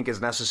really think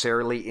is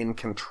necessarily in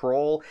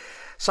control,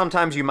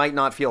 sometimes you might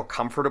not feel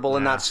comfortable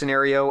in that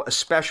scenario,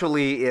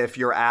 especially if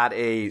you're at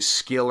a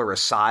skill or a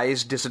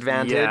size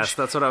disadvantage. Yes,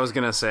 that's what I was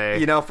going to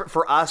say.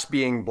 For us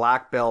being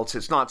black belts,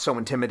 it's not so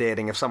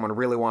intimidating if someone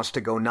really wants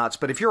to go nuts.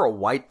 But if you're a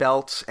white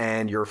belt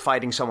and you're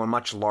fighting someone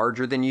much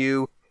larger than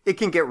you, it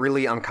can get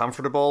really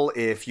uncomfortable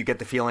if you get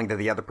the feeling that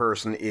the other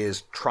person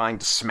is trying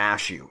to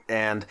smash you.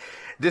 And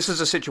this is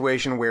a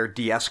situation where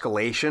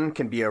de-escalation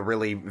can be a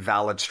really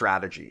valid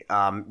strategy.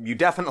 You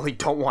definitely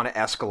don't want to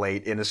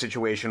escalate in a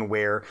situation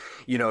where,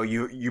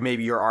 you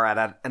maybe are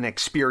at an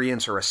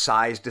experience or a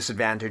size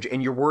disadvantage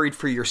and you're worried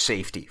for your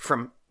safety.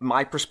 From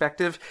my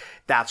perspective,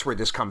 that's where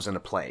this comes into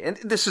play. And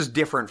this is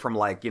different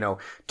from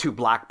two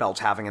black belts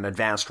having an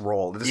advanced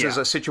role. This is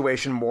a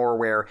situation more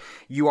where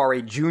you are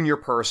a junior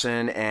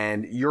person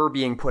and you're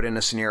being put in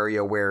a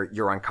scenario where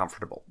you're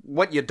uncomfortable.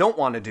 What you don't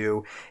want to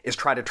do is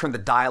try to turn the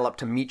dial up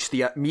to meet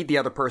the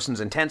other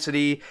person's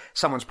intensity.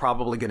 Someone's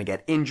probably going to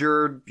get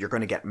injured. You're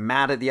going to get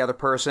mad at the other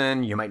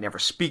person. You might never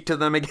speak to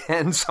them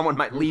again. Someone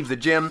might leave the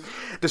gym.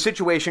 The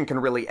situation can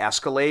really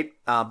escalate.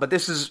 But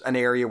this is an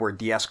area where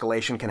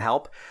de-escalation can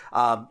help.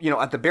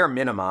 At the bare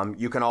minimum,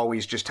 you can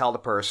always just tell the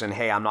person,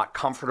 hey, I'm not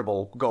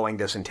comfortable going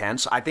this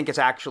intense. I think it's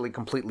actually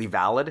completely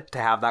valid to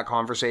have that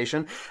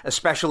conversation,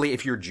 especially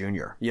if you're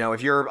junior.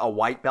 If you're a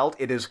white belt,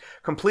 it is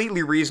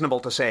completely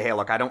reasonable to say, hey,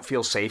 look, I don't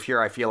feel safe here.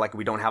 I feel like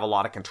we don't have a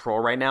lot of control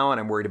right now and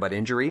I'm worried about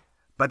injury.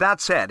 But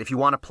that said, if you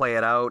want to play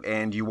it out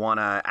and you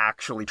want to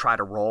actually try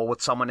to roll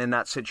with someone in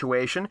that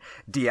situation,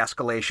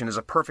 de-escalation is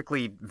a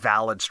perfectly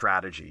valid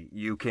strategy.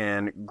 You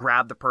can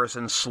grab the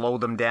person, slow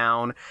them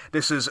down.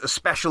 This is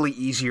especially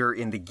easier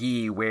in the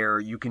gi where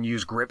you can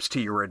use grips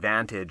to your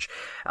advantage.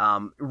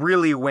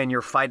 Really, when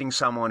you're fighting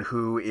someone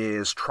who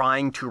is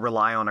trying to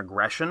rely on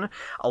aggression,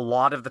 a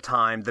lot of the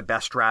time the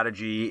best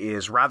strategy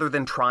is, rather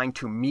than trying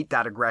to meet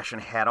that aggression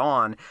head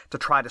on, to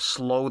try to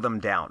slow them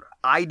down.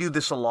 I do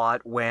this a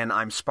lot when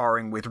I'm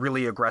sparring with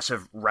really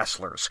aggressive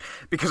wrestlers,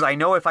 because I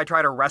know if I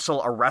try to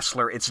wrestle a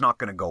wrestler, it's not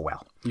going to go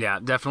well. Yeah,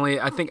 definitely.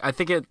 I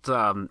think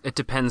it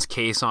depends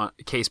case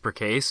per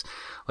case.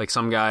 Like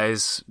some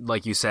guys,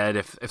 like you said,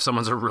 if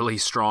someone's a really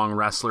strong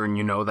wrestler and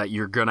you know that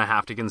you're going to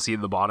have to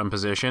concede the bottom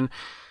position,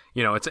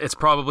 it's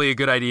probably a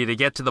good idea to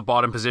get to the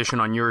bottom position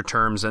on your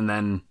terms and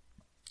then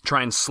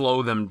try and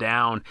slow them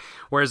down.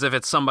 Whereas if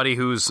it's somebody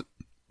who's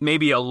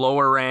maybe a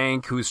lower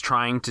rank, who's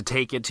trying to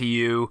take it to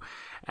you,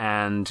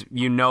 and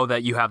you know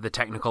that you have the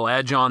technical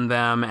edge on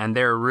them and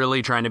they're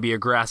really trying to be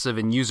aggressive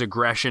and use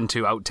aggression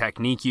to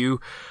out-technique you.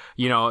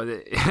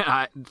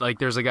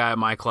 There's a guy at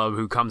my club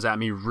who comes at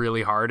me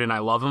really hard and I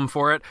love him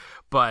for it,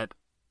 but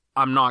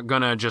I'm not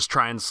going to just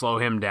try and slow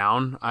him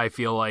down. I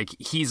feel like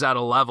he's at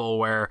a level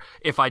where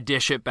if I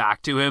dish it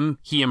back to him,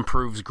 he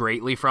improves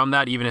greatly from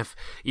that. Even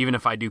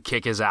if I do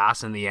kick his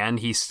ass in the end,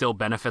 he still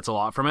benefits a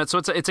lot from it. So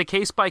it's a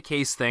case by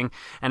case thing.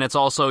 And it's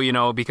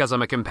also, because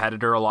I'm a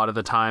competitor, a lot of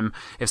the time,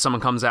 if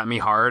someone comes at me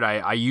hard,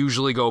 I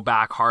usually go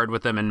back hard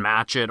with them and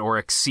match it or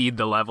exceed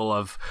the level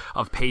of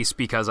pace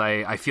because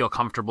I feel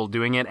comfortable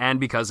doing it and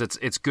because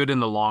it's good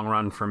in the long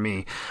run for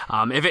me.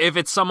 If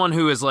it's someone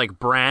who is like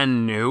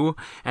brand new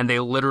and they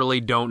literally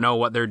don't know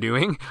what they're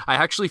doing, I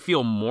actually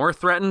feel more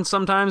threatened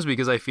sometimes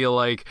because I feel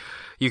like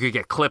you could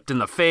get clipped in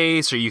the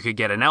face or you could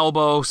get an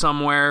elbow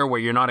somewhere where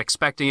you're not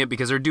expecting it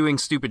because they're doing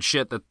stupid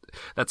shit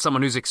that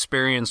someone who's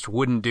experienced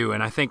wouldn't do.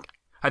 And I think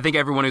I think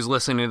everyone who's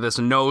listening to this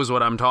knows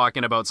what I'm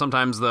talking about.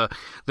 Sometimes the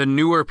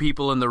newer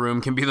people in the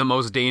room can be the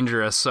most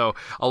dangerous. So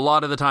a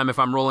lot of the time, if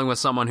I'm rolling with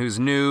someone who's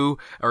new,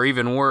 or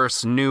even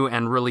worse, new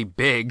and really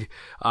big,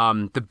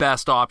 the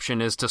best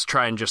option is to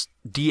try and just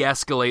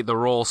de-escalate the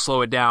roll,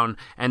 slow it down,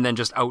 and then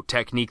just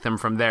out-technique them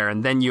from there.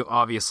 And then you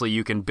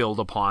can build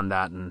upon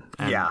that and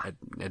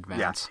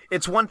advance. Yeah.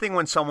 It's one thing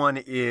when someone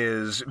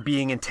is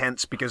being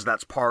intense because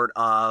that's part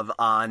of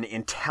an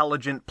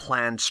intelligent,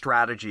 planned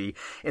strategy.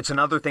 It's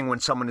another thing when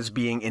someone is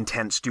being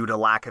intense due to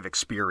lack of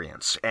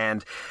experience.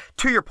 And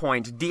to your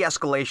point,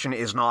 de-escalation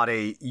is not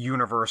a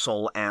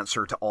universal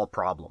answer to all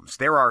problems.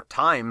 There are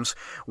times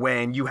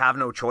when you have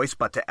no choice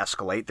but to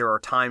escalate. There are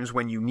times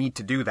when you need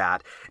to do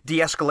that.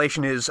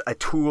 De-escalation is a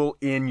tool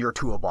in your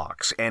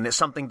toolbox, and it's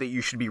something that you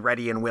should be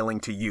ready and willing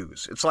to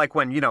use. It's like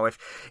when,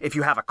 if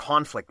you have a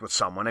conflict with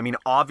someone, I mean,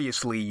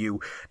 obviously you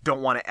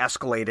don't want to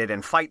escalate it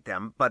and fight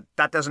them, but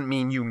that doesn't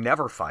mean you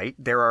never fight.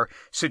 There are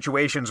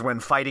situations when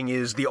fighting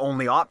is the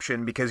only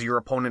option because your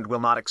opponent will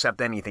not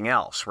accept anything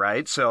else,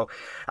 right? So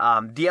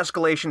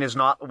de-escalation is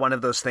not one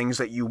of those things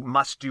that you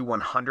must do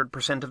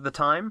 100% of the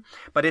time,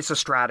 but it's a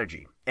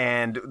strategy.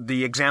 And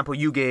the example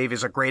you gave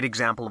is a great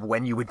example of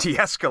when you would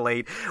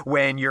de-escalate,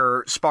 when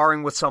you're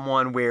sparring with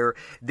someone where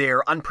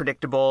they're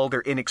unpredictable,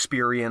 they're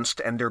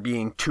inexperienced, and they're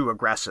being too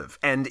aggressive.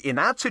 And in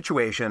that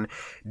situation,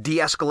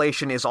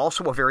 de-escalation is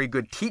also a very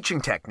good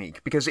teaching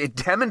technique because it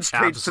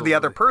demonstrates to the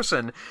other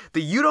person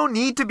that you don't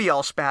need to be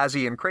all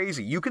spazzy and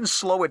crazy. You can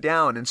slow it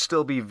down and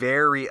still be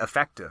very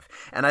effective.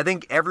 And I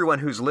think everyone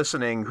who's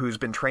listening, who's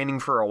been training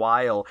for a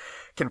while,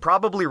 can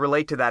probably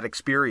relate to that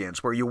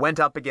experience where you went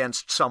up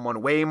against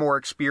someone way more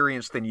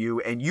experienced than you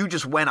and you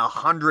just went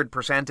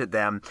 100% at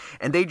them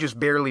and they just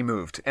barely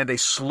moved and they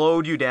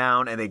slowed you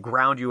down and they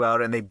ground you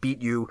out and they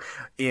beat you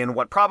in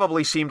what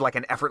probably seemed like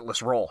an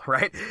effortless roll,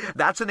 right?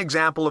 That's an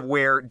example of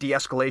where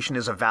de-escalation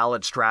is a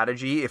valid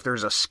strategy if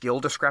there's a skill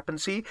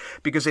discrepancy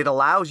because it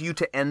allows you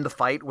to end the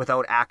fight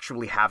without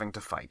actually having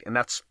to fight. And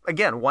that's,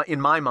 again,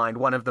 in my mind,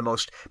 one of the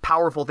most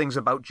powerful things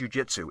about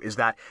jiu-jitsu is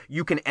that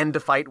you can end a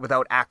fight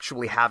without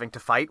actually having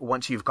to fight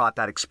once you've got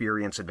that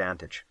experience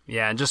advantage.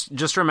 Yeah, and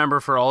just remember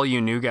for all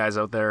you new guys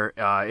out there,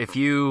 if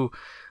you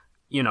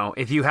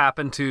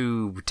happen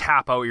to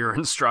tap out your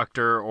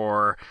instructor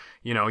or,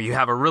 you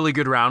have a really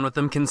good round with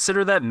them,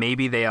 consider that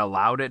maybe they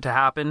allowed it to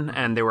happen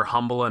and they were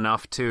humble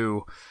enough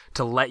to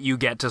let you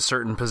get to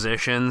certain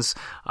positions.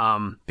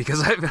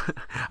 Because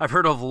I've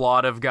heard of a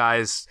lot of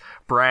guys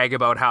brag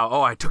about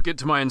how, I took it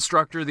to my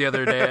instructor the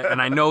other day and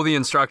I know the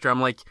instructor.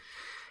 I'm like,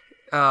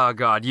 oh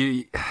God,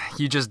 you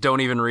just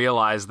don't even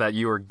realize that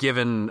you were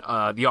given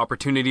the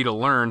opportunity to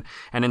learn,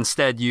 and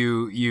instead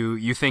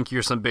you think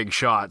you're some big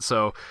shot.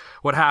 So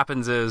what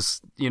happens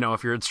is,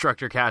 if your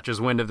instructor catches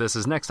wind of this,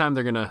 is next time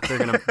they're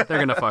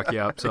gonna fuck you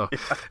up. So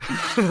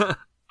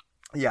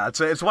yeah,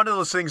 it's one of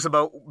those things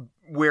about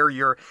where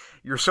you're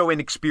so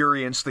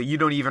inexperienced that you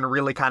don't even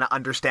really kind of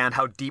understand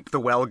how deep the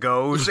well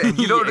goes, and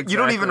you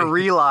don't even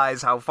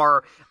realize how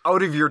far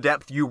out of your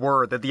depth you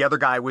were, that the other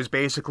guy was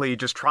basically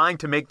just trying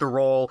to make the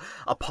roll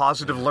a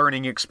positive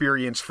learning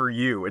experience for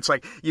you. It's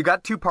like you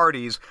got two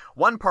parties.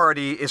 One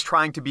party is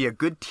trying to be a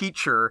good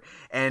teacher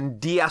and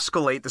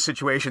de-escalate the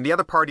situation. The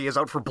other party is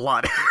out for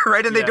blood,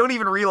 right? And they don't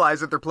even realize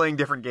that they're playing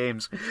different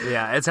games.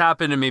 Yeah, it's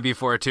happened to me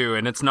before too,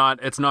 and it's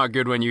not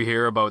good when you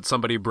hear about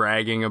somebody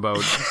bragging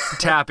about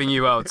tapping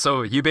you out.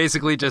 So you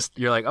basically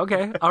you're like,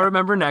 okay, I'll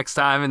remember next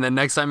time. And then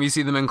next time you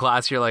see them in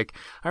class, you're like,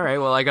 all right,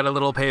 well, I got a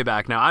little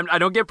payback now. I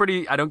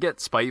don't get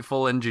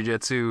spiteful in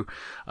jiu-jitsu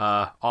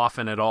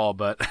often at all,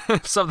 but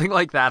if something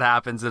like that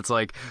happens, it's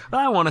like,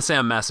 I want to say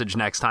a message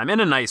next time in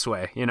a nice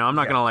way. I'm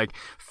not going to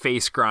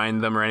face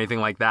grind them or anything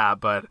like that,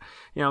 but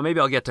maybe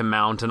I'll get to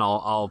mount and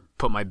I'll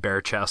put my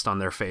bare chest on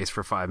their face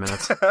for 5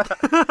 minutes.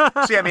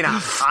 See, I mean,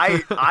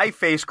 I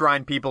face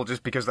grind people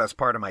just because that's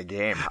part of my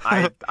game.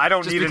 I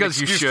don't just need because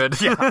an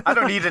excuse. You should. I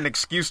don't need an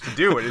excuse to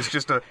do it. It's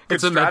just a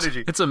good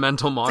strategy. It's a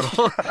mental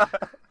model.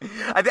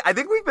 I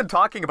think we've been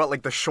talking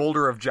about the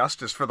shoulder of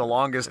justice for the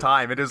longest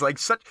time. It is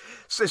such,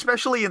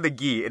 especially in the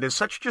gi, it is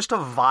such just a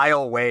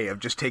vile way of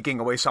just taking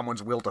away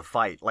someone's will to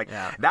fight.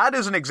 That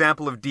is an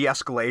example of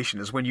de-escalation,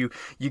 is when you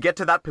get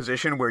to that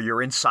position where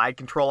you're in side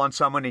control on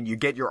someone and you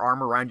get your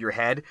arm around your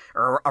head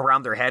or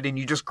around their head and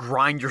you just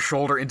grind your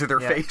shoulder into their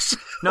face.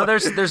 No,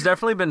 there's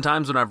definitely been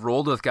times when I've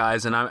rolled with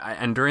guys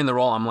and during the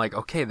roll I'm like,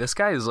 okay, this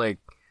guy is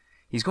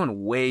he's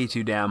going way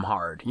too damn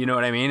hard. You know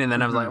what I mean? And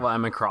then I was like, well,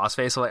 I'm in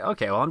crossface. So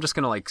okay, well, I'm just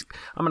going to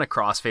I'm going to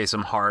crossface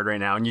him hard right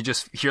now. And you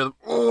just hear them,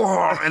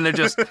 and they're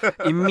just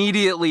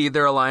immediately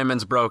their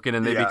alignment's broken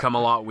and they become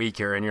a lot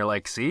weaker. And you're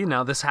like, see,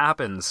 now this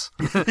happens.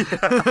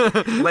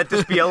 Let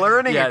this be a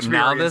learning experience.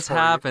 Now this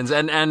happens.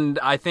 And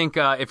I think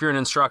if you're an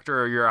instructor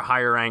or you're a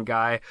higher rank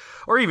guy,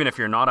 or even if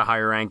you're not a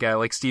higher rank guy,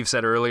 like Steve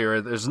said earlier,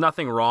 there's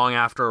nothing wrong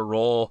after a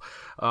roll.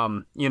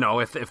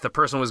 If the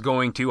person was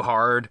going too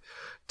hard,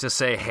 to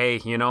say,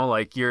 hey,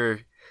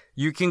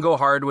 you can go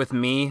hard with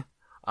me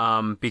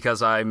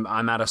because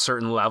I'm at a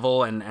certain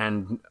level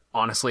and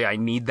honestly, I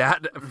need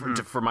that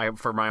for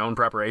my own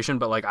preparation,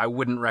 but like I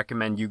wouldn't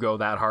recommend you go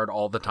that hard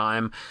all the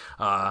time,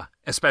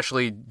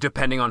 especially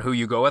depending on who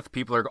you go with.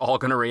 People are all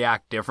going to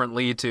react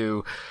differently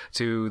to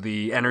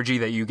the energy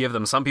that you give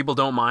them. Some people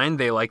don't mind;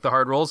 they like the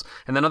hard rolls,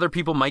 and then other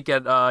people might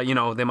get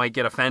they might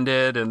get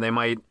offended, and they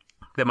might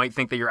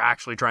think that you're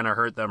actually trying to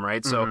hurt them,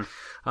 right? So.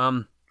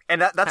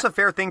 And that's a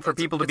fair thing for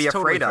people to be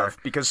afraid of,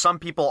 because some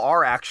people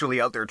are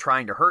actually out there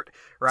trying to hurt,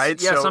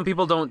 right? Yeah, some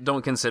people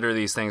don't consider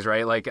these things,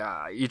 right? Like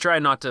you try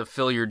not to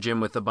fill your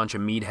gym with a bunch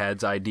of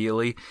meatheads,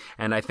 ideally,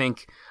 and I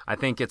think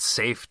it's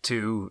safe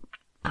to,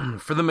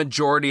 for the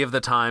majority of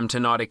the time, to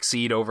not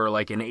exceed over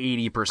like an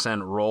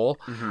 80% roll.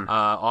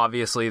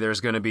 Obviously,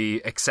 there's going to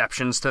be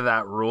exceptions to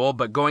that rule,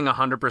 but going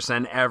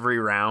 100% every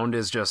round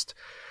is just,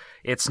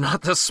 it's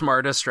not the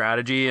smartest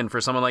strategy. And for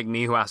someone like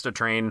me who has to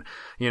train,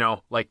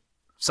 like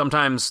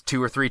sometimes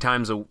 2 or 3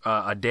 times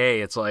a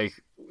day, it's like,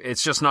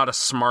 it's just not a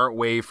smart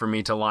way for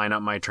me to line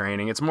up my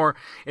training. It's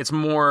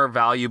more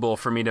valuable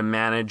for me to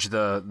manage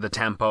the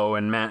tempo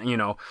and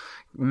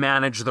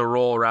manage the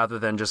roll rather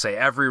than just say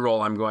every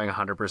roll I'm going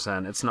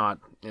 100%. It's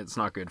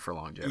not good for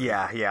longevity.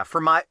 Yeah.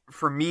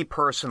 For me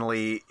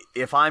personally,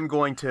 if I'm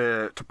going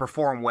to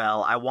perform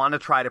well, I want to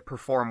try to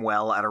perform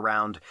well at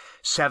around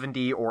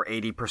 70 or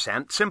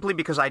 80%, simply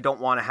because I don't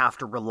want to have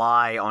to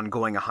rely on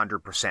going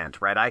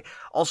 100%, right? I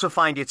also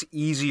find it's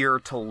easier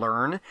to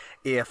learn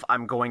if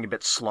I'm going a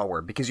bit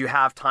slower, because you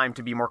have time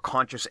to be more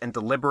conscious and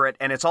deliberate,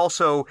 and it's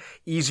also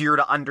easier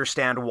to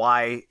understand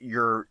why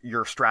your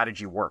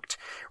strategy worked,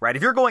 right?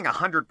 If you're going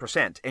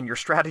 100% and your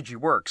strategy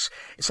works,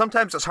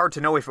 sometimes it's hard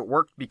to know if it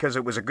worked because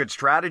it was a good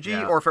strategy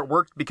or if it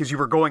worked because you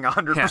were going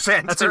 100%.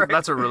 Yeah,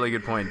 that's a really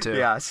good point too.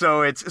 Yeah,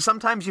 so it's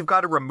sometimes you've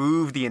got to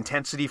remove the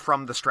intensity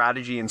from the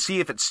strategy and see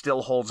if it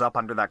still holds up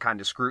under that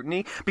kind of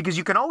scrutiny, because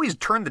you can always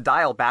turn the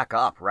dial back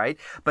up, right?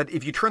 But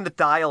if you turn the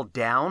dial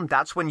down,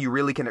 that's when you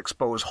really can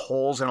expose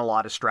holes in a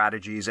lot of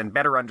strategies and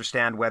better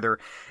understand whether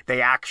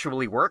they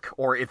actually work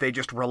or if they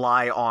just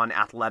rely on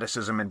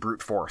athleticism and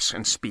brute force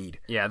and speed.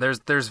 Yeah,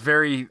 there's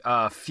very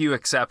few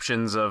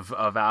exceptions of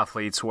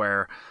athletes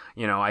where,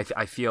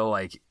 I feel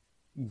like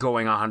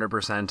going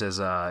 100% is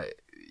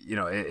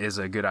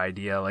a good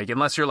idea. Like,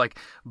 unless you're like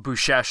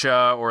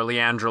Buchecha or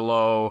Leandro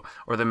Lo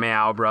or the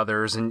Meow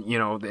brothers, and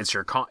it's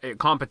your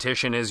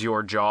competition is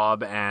your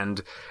job,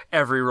 and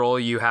every role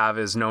you have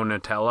is no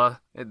Nutella,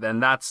 then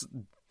that's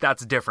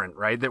different,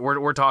 right? That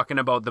we're talking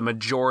about the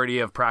majority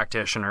of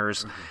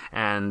practitioners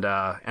and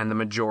the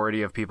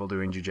majority of people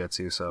doing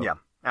jiu-jitsu. So yeah,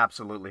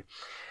 absolutely.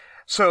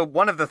 So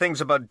one of the things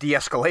about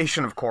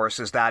de-escalation, of course,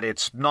 is that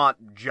it's not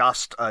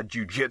just a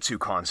jiu-jitsu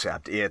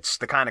concept. It's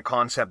the kind of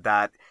concept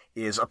that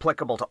is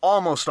applicable to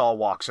almost all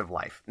walks of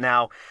life.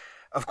 Now,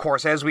 of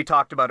course, as we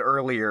talked about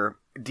earlier,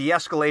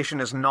 de-escalation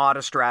is not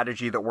a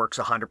strategy that works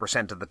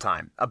 100% of the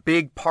time. A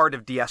big part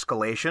of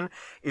de-escalation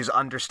is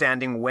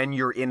understanding when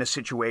you're in a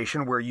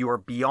situation where you are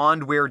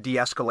beyond where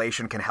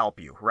de-escalation can help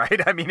you, right?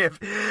 I mean,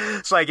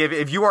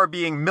 if you are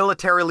being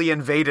militarily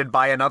invaded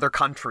by another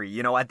country,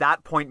 at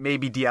that point,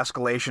 maybe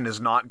de-escalation is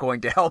not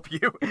going to help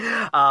you.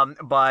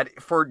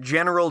 But for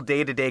general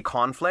day-to-day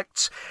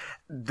conflicts,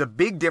 the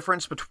big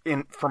difference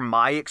from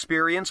my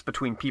experience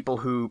between people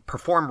who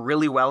perform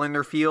really well in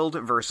their field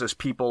versus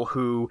people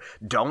who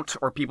don't,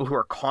 or people who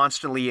are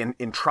constantly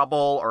in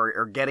trouble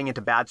or getting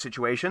into bad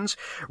situations,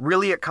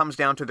 really it comes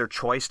down to their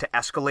choice to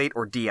escalate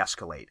or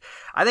de-escalate.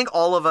 I think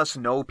all of us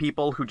know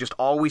people who just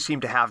always seem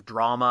to have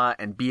drama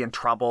and be in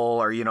trouble,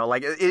 or,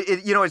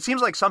 it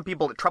seems like some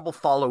people, trouble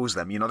follows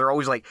them. They're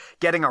always like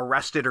getting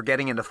arrested or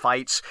getting into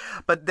fights.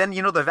 But then,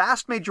 the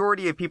vast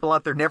majority of people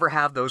out there never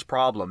have those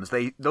problems.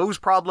 Those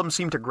problems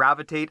seem to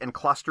gravitate and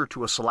cluster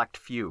to a select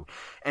few.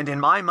 And in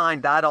my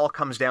mind, that all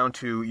comes down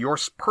to your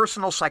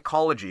personal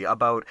psychology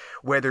about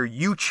whether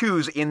you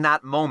choose in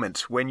that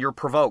moment when you're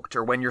provoked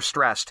or when you're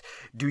stressed,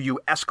 do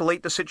you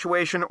escalate the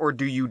situation or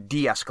do you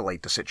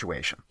de-escalate the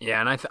situation?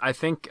 Yeah, and I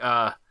think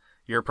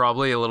you're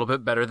probably a little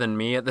bit better than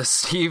me at this,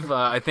 Steve.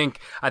 I think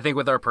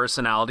with our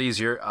personalities,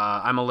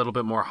 I'm a little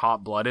bit more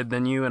hot-blooded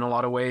than you in a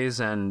lot of ways,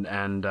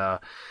 and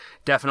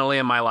definitely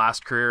in my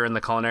last career in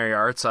the culinary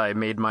arts, I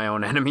made my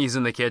own enemies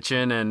in the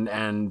kitchen,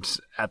 and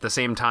at the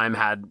same time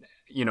had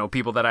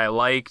people that I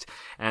liked,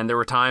 and there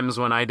were times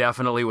when I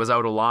definitely was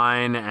out of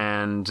line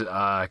and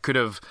could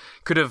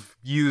have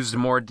used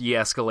more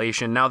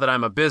de-escalation. Now that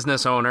I'm a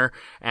business owner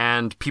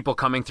and people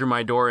coming through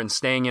my door and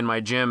staying in my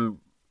gym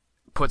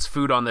puts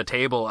food on the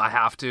table, I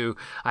have to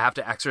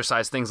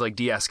exercise things like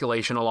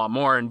de-escalation a lot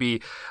more and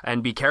be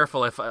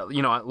careful. If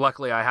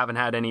luckily I haven't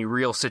had any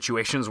real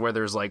situations where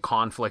there's like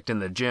conflict in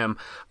the gym,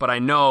 but I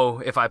know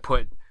if I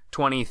put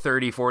 20,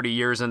 30, 40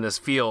 years in this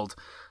field,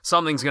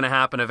 something's going to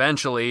happen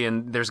eventually,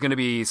 and there's going to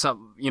be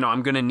some,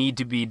 I'm going to need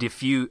to be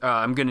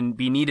I'm going to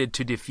be needed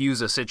to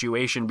diffuse a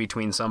situation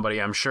between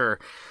somebody, I'm sure.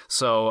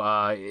 So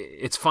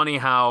it's funny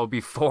how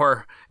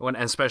before,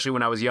 especially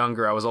when I was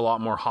younger, I was a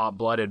lot more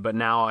hot-blooded, but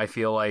now I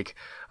feel like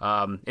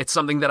it's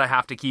something that I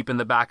have to keep in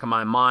the back of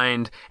my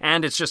mind,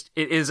 and it's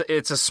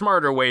a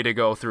smarter way to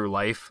go through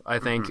life, I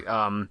think.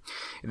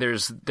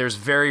 There's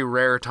very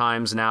rare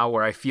times now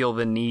where I feel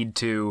the need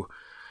to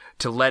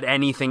let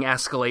anything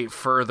escalate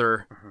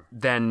further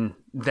than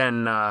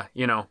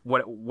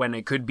when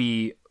it could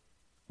be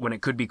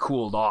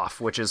cooled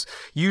off, which is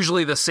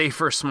usually the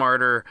safer,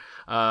 smarter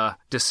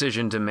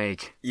decision to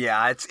make.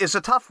 Yeah, it's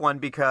a tough one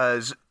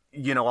because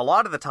a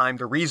lot of the time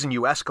the reason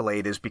you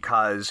escalate is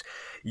because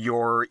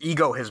your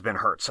ego has been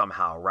hurt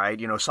somehow, right?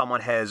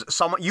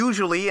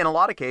 Usually in a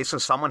lot of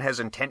cases, someone has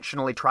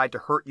intentionally tried to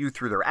hurt you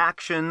through their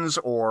actions,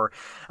 or,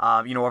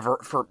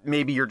 for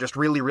maybe you're just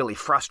really, really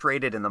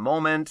frustrated in the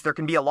moment. There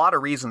can be a lot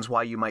of reasons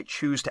why you might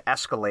choose to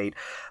escalate,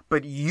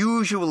 but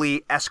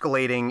usually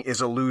escalating is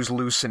a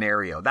lose-lose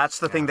scenario. That's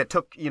the thing that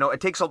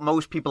it takes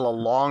most people a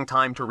long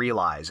time to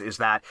realize, is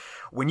that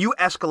when you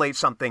escalate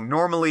something,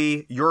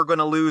 normally you're going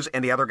to lose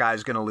and the other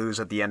guy's going to lose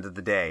at the end of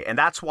the day. And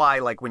that's why,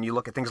 like, when you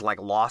look at things like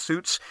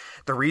lawsuits,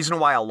 the reason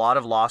why a lot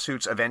of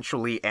lawsuits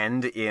eventually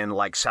end in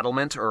like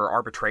settlement or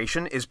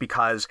arbitration is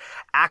because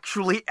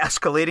actually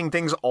escalating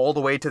things all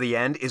the way to the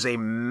end is a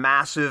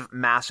massive,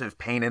 massive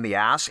pain in the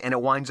ass, and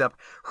it winds up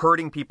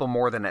hurting people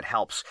more than it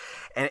helps.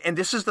 And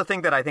this is the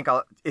thing that I think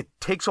it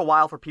takes a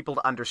while for people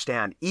to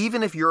understand.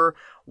 Even if you're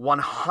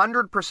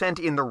 100%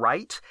 in the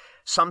right,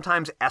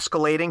 sometimes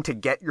escalating to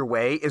get your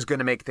way is going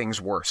to make things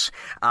worse.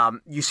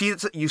 You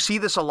see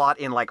this a lot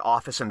in like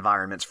office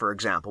environments, for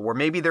example, where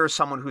maybe there's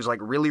someone who's like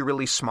really,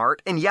 really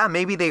smart, and yeah,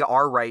 maybe they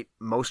are right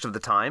most of the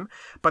time,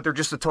 but they're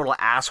just a total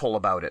asshole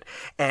about it.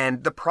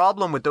 And the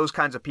problem with those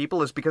kinds of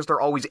people is because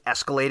they're always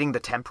escalating the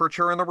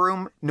temperature in the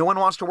room, no one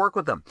wants to work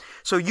with them.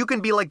 So you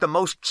can be like the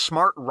most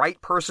smart, right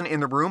person in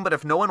the room, but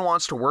if no one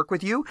wants to work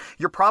with you,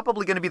 you're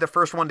probably going to be the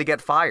first one to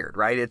get fired,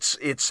 right?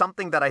 It's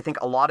something that I think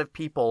a lot of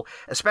people,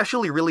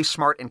 especially really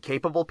smart and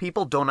capable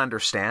people, don't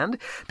understand,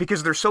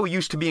 because they're so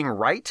used to being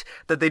right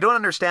that they don't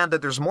understand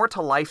that there's more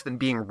to life than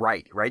being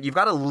right? You've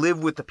got to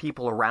live with the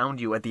people around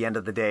you at the end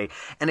of the day.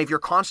 And if you're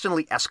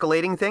constantly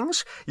escalating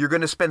things, you're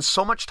going to spend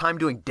so much time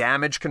doing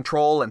damage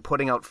control and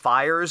putting out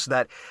fires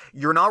that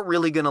you're not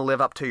really going to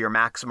live up to your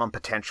maximum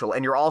potential.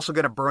 And you're also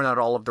going to burn out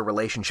all of the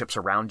relationships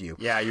around you.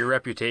 Yeah, your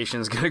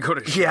reputation's going to go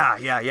to shit.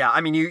 Yeah.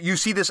 I mean, you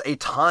see this a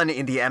ton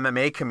in the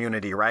MMA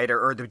community, right?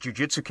 Or the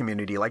jiu-jitsu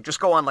community. Like, just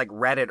go on like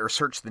Reddit or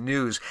search the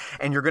news,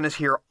 and you're going to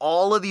hear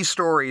all of these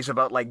stories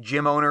about like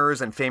gym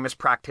owners and famous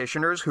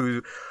practitioners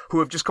who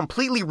have just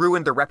completely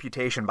ruined their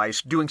reputation by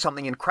doing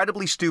something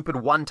incredibly stupid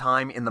one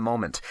time in the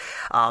moment.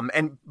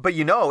 But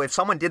if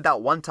someone did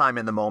that one time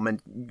in the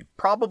moment,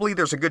 probably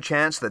there's a good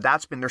chance that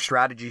that's been their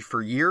strategy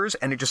for years,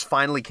 and it just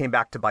finally came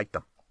back to bite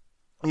them.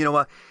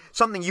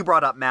 Something you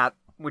brought up, Matt,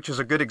 which is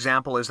a good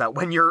example, is that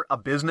when you're a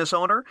business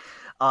owner,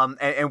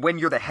 and when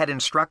you're the head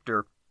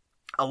instructor,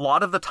 a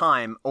lot of the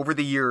time over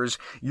the years,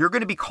 you're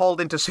going to be called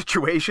into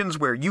situations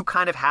where you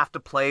kind of have to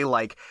play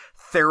like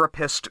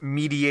therapist,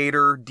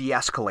 mediator,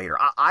 de-escalator.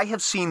 I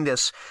have seen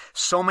this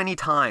so many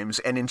times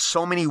and in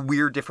so many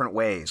weird different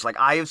ways. Like,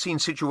 I have seen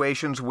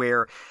situations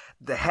where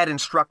the head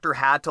instructor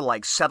had to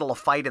like settle a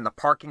fight in the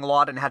parking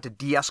lot and had to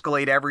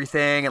de-escalate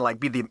everything and like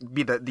be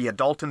the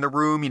adult in the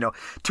room.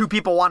 Two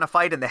people want to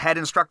fight and the head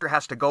instructor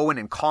has to go in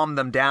and calm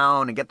them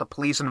down and get the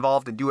police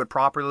involved and do it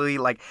properly.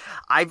 Like,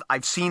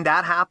 I've seen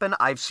that happen.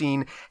 I've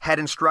seen head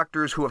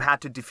instructors who have had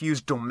to diffuse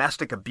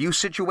domestic abuse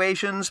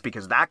situations,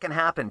 because that can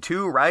happen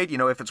too, right?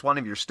 If it's one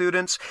of your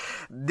students.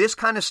 This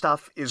kind of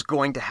stuff is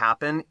going to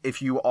happen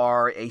if you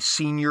are a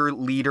senior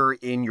leader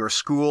in your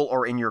school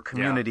or in your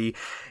community.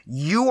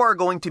 Yeah. You are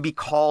going to be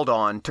called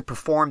on to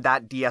perform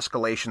that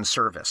de-escalation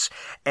service.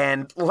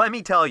 And let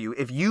me tell you,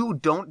 if you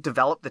don't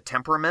develop the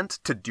temperament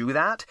to do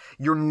that,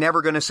 you're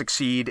never going to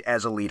succeed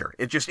as a leader.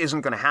 It just isn't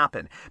going to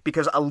happen,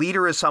 because a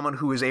leader is someone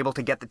who is able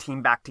to get the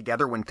team back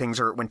together when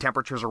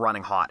temperatures are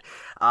running hot.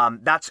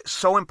 That's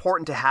so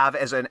important to have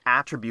as an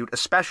attribute,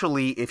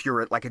 especially if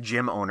you're like a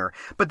gym owner.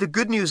 But the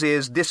good news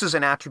is this is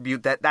an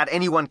attribute that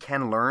anyone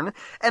can learn.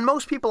 And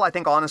most people, I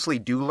think, honestly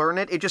do learn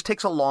it. It just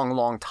takes a long,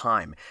 long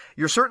time.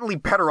 You're certainly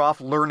better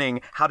off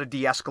learning how to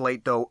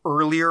de-escalate, though,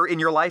 earlier in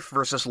your life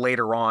versus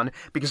later on,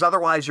 because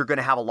otherwise you're going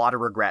to have a lot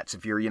of regrets.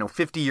 If you're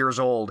 50 years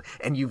old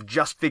and you've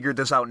just figured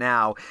this out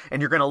now,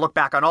 and you're going to look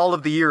back on all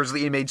of the years that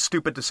you made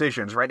stupid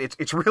decisions, right?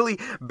 It's really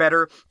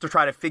better to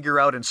try to figure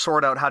out and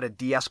sort out how to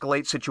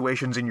de-escalate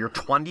situations in your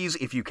 20s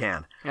if you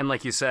can. And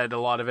like you said, a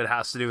lot of it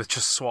has to do with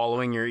just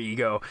swallowing your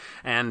ego.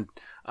 And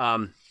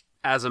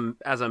as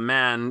a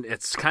man,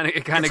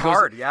 it goes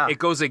hard, yeah. It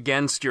goes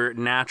against your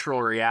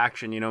natural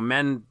reaction.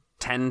 Men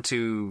tend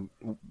to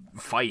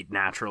fight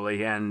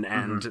naturally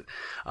and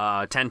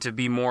tend to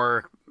be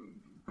more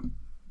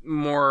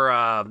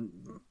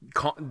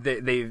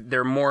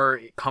they're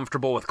more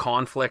comfortable with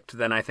conflict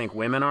than I think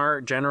women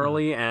are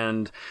generally,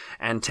 and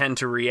tend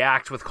to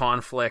react to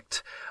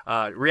conflict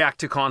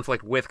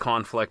with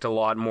conflict a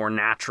lot more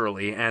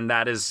naturally, and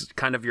that is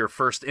kind of your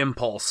first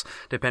impulse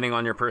depending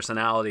on your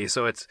personality.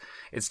 So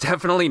it's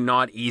definitely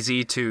not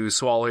easy to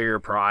swallow your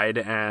pride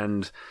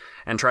and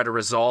try to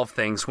resolve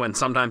things when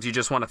sometimes you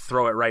just want to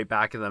throw it right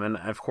back at them. And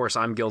of course,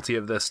 I'm guilty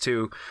of this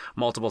too,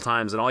 multiple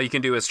times. And all you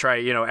can do is try,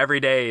 every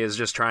day is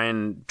just try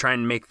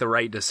and make the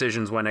right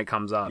decisions when it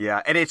comes up.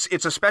 Yeah, and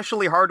it's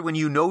especially hard when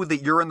you know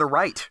that you're in the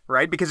right?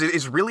 Because it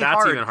is really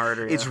hard. That's even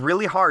harder. Yeah. It's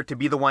really hard to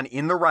be the one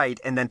in the right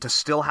and then to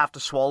still have to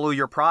swallow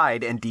your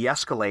pride and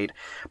de-escalate.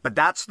 But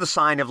that's the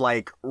sign of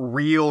like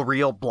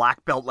real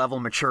black belt level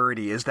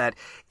maturity, is that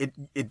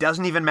it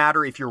doesn't even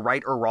matter if you're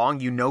right or wrong.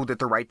 You know that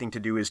the right thing to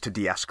do is to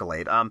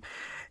de-escalate.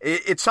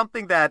 It's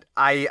something that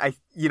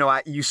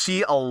you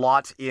see a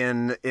lot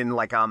in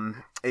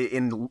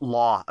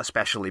law,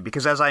 especially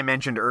because, as I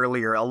mentioned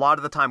earlier, a lot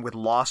of the time with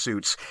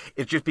lawsuits,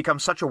 it just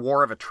becomes such a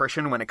war of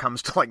attrition when it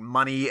comes to like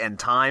money and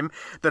time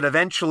that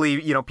eventually,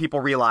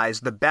 people realize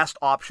the best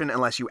option,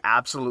 unless you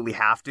absolutely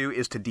have to,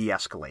 is to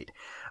de-escalate.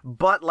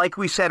 But like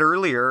we said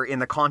earlier, in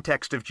the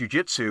context of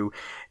jiu-jitsu,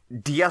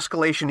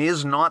 de-escalation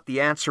is not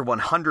the answer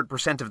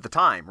 100% of the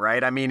time,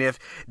 right? I mean, if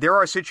there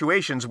are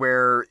situations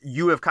where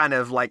you have kind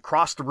of like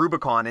crossed the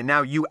Rubicon and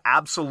now you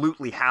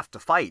absolutely have to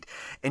fight,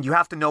 and you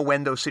have to know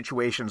when those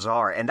situations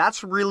are. And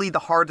that's really the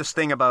hardest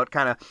thing about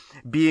kind of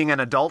being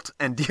an adult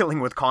and dealing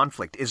with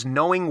conflict, is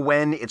knowing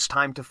when it's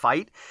time to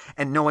fight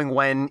and knowing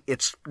when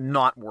it's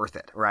not worth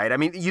it, right? I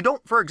mean,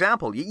 for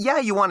example,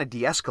 you want to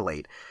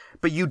de-escalate,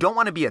 but you don't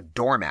want to be a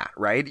doormat,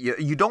 right?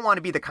 You don't want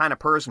to be the kind of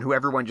person who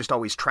everyone just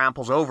always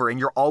tramples over and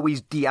you're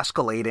always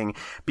de-escalating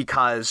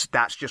because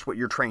that's just what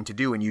you're trained to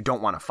do and you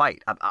don't want to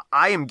fight.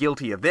 I am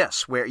guilty of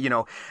this, where,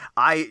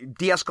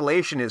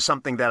 de-escalation is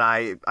something that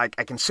I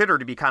consider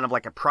to be kind of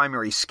like a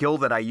primary skill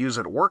that I use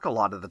at work a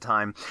lot of the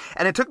time.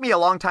 And it took me a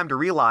long time to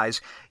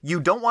realize you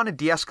don't want to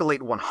de-escalate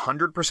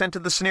 100%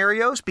 of the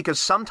scenarios, because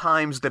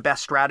sometimes the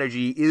best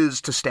strategy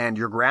is to stand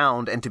your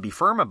ground and to be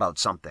firm about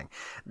something.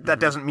 That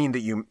doesn't mean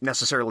that you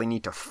necessarily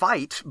need to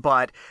fight,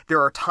 but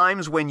there are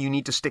times when you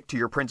need to stick to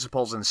your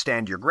principles and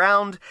stand your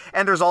ground,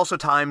 and there's also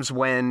times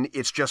when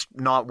it's just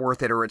not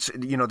worth it, or it's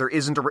there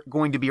isn't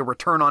going to be a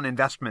return on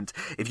investment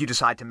if you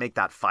decide to make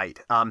that fight.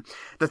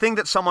 The thing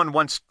that someone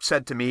once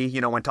said to me,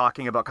 when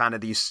talking about kind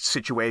of these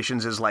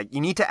situations, is like,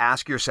 you need to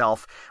ask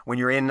yourself when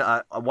you're in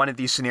one of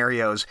these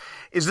scenarios,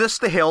 is this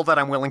the hill that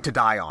I'm willing to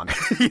die on?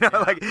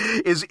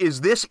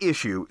 Is this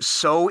issue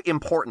so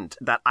important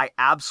that I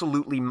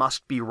absolutely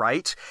must be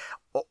right?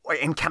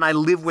 And can I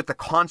live with the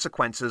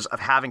consequences of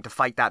having to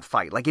fight that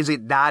fight? Like, is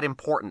it that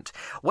important?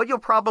 What you'll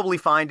probably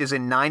find is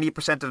in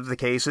 90% of the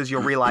cases,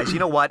 you'll realize,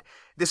 what?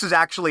 This is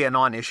actually a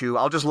non-issue.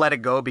 I'll just let it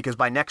go because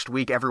by next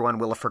week, everyone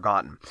will have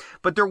forgotten.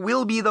 But there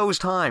will be those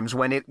times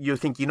when you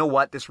think,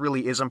 what? This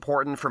really is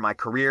important for my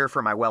career,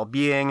 for my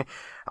well-being,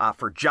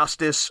 for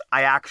justice.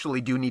 I actually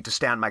do need to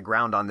stand my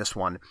ground on this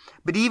one.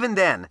 But even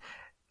then,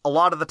 a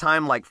lot of the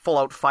time, like,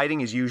 full-out fighting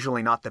is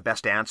usually not the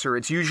best answer.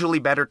 It's usually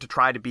better to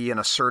try to be an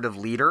assertive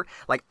leader.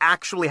 Like,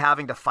 actually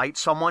having to fight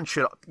someone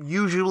should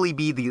usually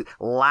be the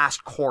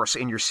last course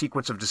in your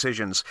sequence of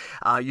decisions.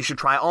 You should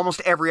try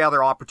almost every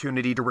other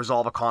opportunity to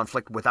resolve a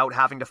conflict without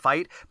having to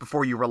fight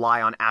before you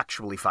rely on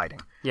actually fighting.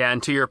 Yeah,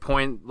 and to your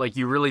point, like,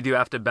 you really do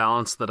have to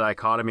balance the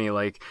dichotomy.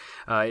 Like,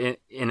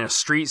 in a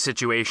street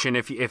situation,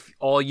 if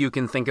all you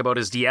can think about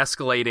is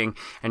de-escalating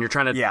and you're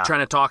trying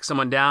to talk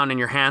someone down and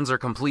your hands are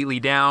completely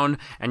down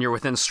and you're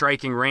within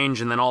striking range,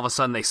 and then all of a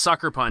sudden they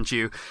sucker punch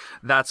you,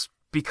 that's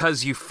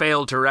because you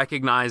failed to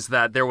recognize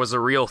that there was a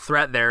real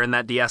threat there and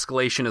that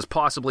de-escalation is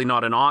possibly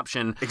not an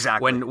option.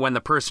 Exactly. When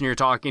the person you're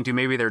talking to,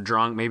 maybe they're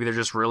drunk, maybe they're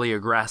just really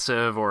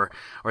aggressive, or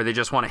they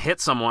just want to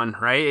hit someone,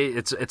 right?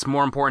 It's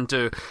more important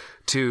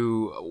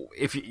to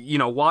if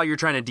while you're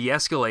trying to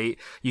de-escalate,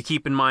 you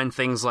keep in mind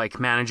things like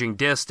managing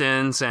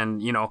distance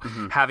and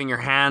having your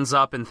hands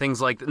up and things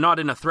like, not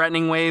in a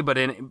threatening way,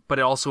 but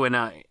also in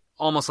a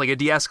almost like a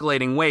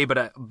de-escalating way, but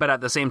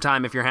at the same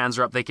time, if your hands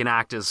are up, they can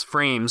act as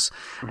frames,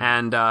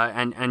 and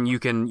you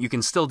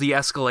can still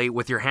de-escalate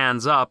with your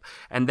hands up,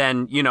 and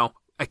then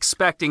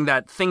expecting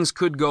that things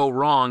could go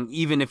wrong,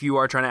 even if you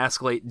are trying to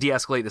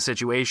de-escalate the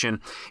situation.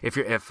 If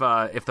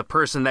the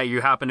person that you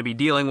happen to be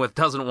dealing with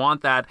doesn't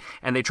want that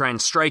and they try and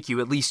strike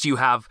you, at least you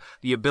have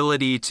the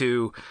ability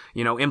to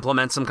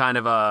implement some kind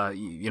of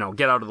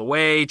get out of the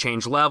way,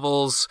 change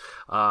levels,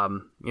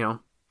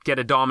 get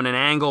a dominant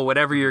angle,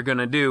 whatever you're going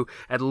to do.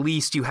 At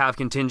least you have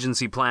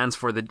contingency plans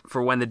for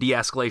when the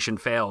de-escalation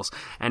fails.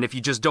 And if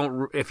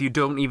you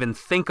don't even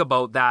think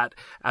about that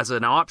as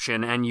an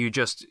option, and you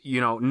just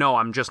no,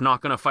 I'm just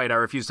not going to fight, I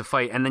refuse to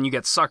fight, and then you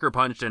get sucker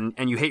punched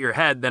and you hit your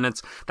head, then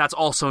that's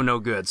also no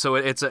good. So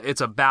it's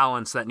a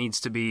balance that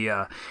needs to be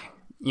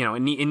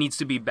it needs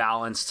to be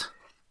balanced.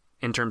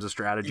 in terms of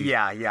strategy.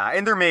 Yeah.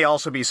 And there may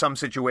also be some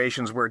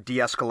situations where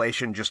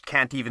de-escalation just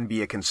can't even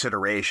be a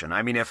consideration.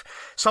 I mean, if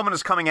someone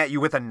is coming at you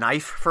with a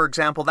knife, for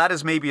example, that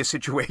is maybe a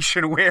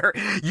situation where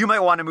you might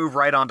want to move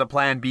right on to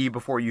plan B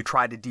before you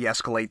try to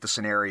de-escalate the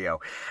scenario.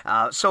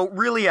 So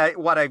really,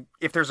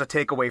 if there's a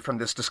takeaway from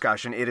this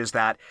discussion, it is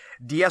that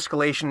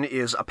de-escalation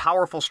is a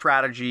powerful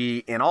strategy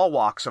in all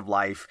walks of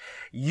life.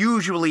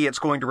 Usually it's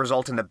going to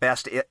result in the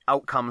best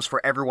outcomes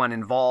for everyone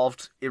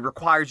involved. It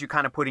requires you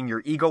kind of putting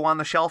your ego on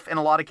the shelf in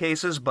a lot of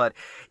cases, but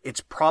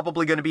it's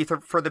probably going to be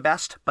for the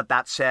best. But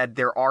that said,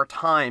 there are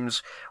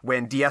times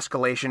when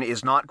de-escalation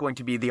is not going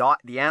to be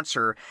the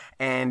answer,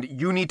 and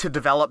you need to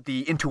develop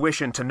the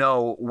intuition to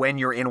know when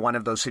you're in one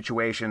of those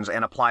situations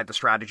and apply the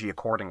strategy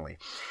accordingly.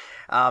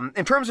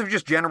 In terms of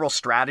just general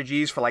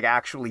strategies for like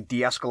actually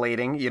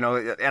de-escalating,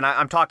 and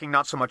I'm talking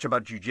not so much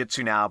about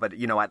jiu-jitsu now, but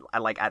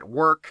at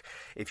work,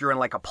 if you're in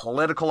like a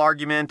political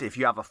argument, if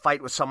you have a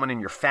fight with someone in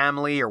your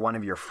family or one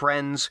of your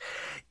friends,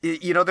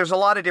 there's a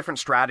lot of different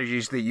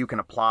strategies that you can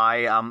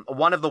apply.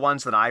 One of the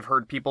ones that I've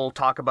heard people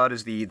talk about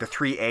is the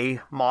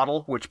 3A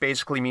model, which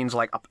basically means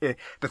like the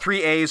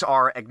 3 A's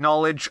are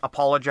acknowledge,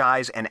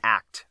 apologize, and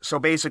act. So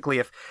basically,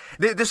 if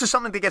this is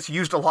something that gets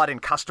used a lot in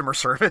customer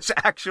service,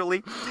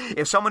 actually,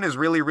 if someone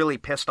is really, really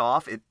pissed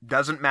off, it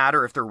doesn't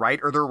matter if they're right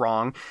or they're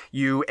wrong.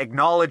 You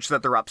acknowledge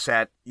that they're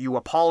upset. You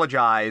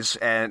apologize,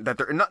 and that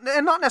they're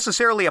not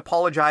necessarily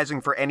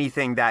apologizing for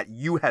anything that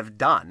you have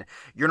done.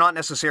 You're not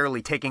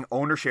necessarily taking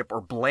ownership or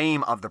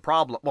blame of the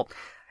problem. Well,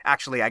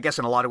 actually, I guess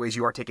in a lot of ways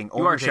you are taking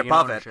ownership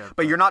of it,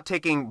 but you're not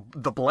taking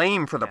the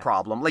blame for the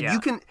problem. Like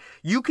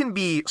you can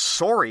be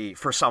sorry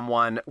for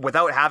someone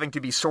without having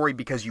to be sorry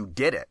because you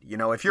did it.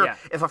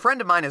 If a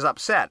friend of mine is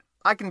upset,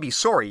 I can be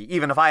sorry,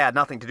 even if I had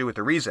nothing to do with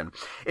the reason.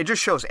 It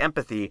just shows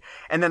empathy.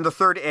 And then the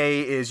third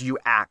A is you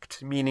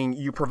act, meaning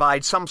you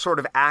provide some sort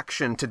of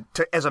action to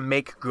as a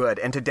make good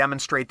and to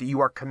demonstrate that you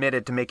are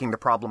committed to making the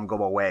problem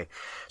go away.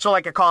 So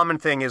like a common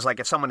thing is like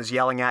if someone is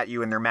yelling at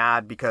you and they're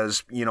mad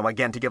because,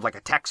 again, to give like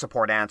a tech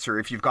support answer,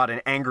 if you've got an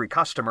angry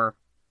customer,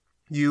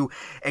 you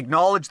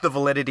acknowledge the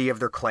validity of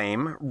their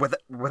claim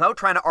without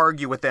trying to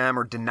argue with them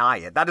or deny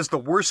it. That is the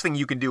worst thing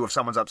you can do if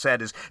someone's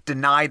upset, is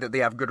deny that they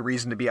have good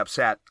reason to be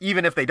upset,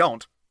 even if they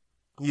don't.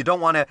 You don't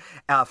want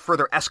to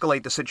further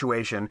escalate the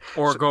situation.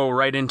 Or go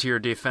right into your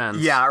defense.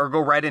 Yeah, or go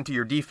right into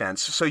your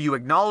defense. So you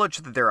acknowledge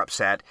that they're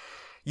upset.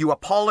 You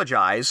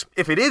apologize.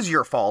 If it is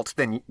your fault,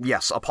 then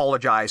yes,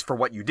 apologize for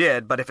what you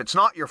did. But if it's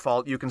not your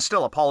fault, you can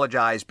still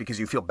apologize because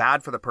you feel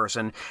bad for the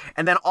person,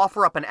 and then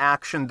offer up an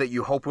action that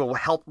you hope will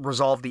help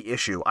resolve the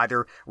issue,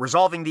 either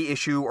resolving the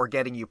issue or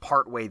getting you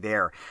partway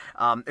there.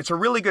 It's a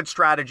really good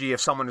strategy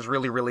if someone is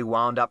really, really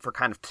wound up for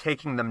kind of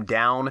taking them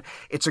down.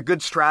 It's a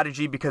good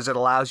strategy because it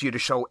allows you to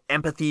show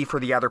empathy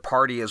for the other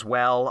party as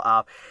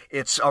well.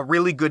 It's a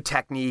really good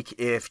technique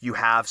if you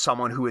have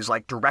someone who is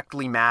like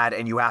directly mad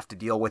and you have to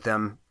deal with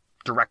them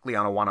directly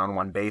on a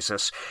one-on-one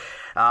basis.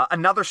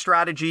 Another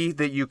strategy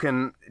that you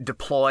can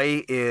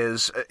deploy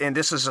is, and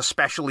this is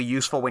especially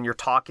useful when you're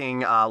talking,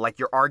 like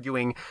you're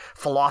arguing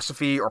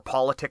philosophy or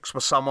politics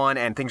with someone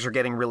and things are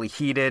getting really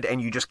heated and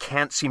you just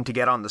can't seem to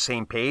get on the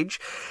same page.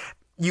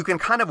 You can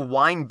kind of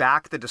wind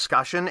back the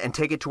discussion and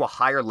take it to a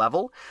higher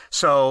level.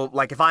 So,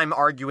 like if I'm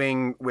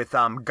arguing with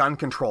gun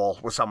control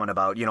with someone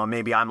about,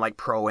 maybe I'm like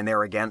pro and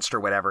they're against or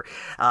whatever,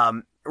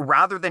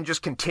 rather than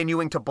just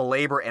continuing to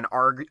belabor and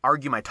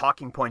argue my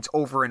talking points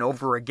over and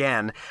over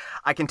again,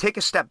 I can take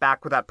a step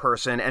back with that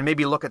person and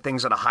maybe look at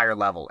things at a higher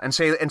level and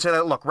say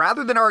that, look,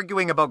 rather than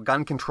arguing about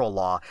gun control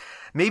law,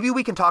 maybe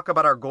we can talk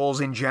about our goals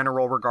in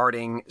general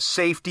regarding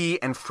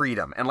safety and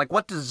freedom. And like,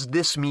 what does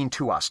this mean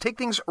to us? Take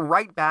things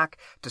right back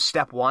to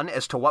step one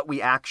as to what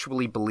we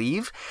actually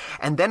believe.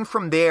 And then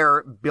from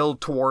there, build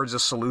towards a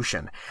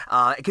solution.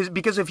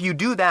 Because if you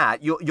do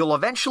that, you'll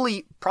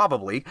eventually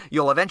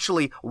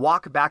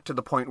walk back to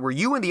the point where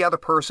you and the other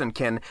person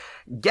can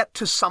get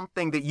to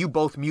something that you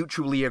both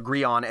mutually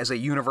agree on as a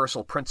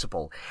universal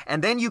principle.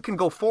 And then you can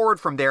go forward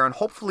from there, and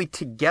hopefully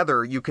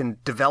together you can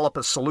develop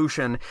a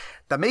solution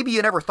that maybe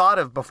you never thought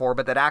of before,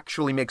 but that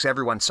actually makes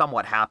everyone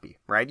somewhat happy,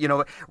 right?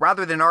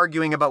 Rather than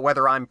arguing about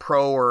whether I'm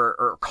pro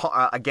or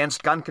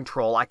against gun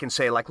control, I can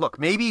say like, look,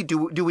 maybe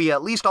do we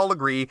at least all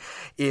agree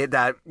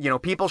that,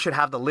 people should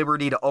have the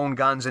liberty to own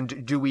guns,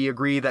 and do we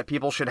agree that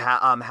people should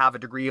have a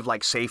degree of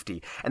like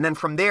safety? And then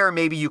from there,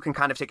 maybe you can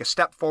kind of take a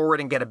step forward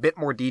and get a bit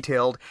more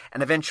detailed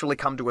and eventually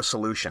come to a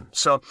solution.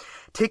 So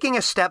taking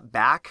a step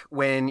back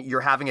when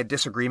you're having a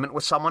disagreement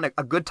with someone,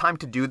 a good time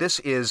to do this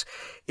is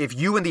if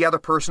you and the other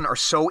person are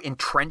so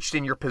entrenched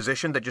in your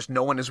position that just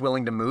no one is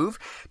willing to move,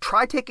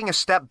 try taking a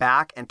step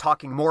back and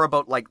talking more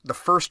about like the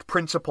first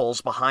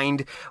principles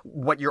behind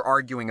what you're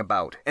arguing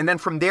about. And then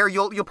from there,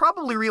 you'll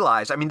probably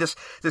realize,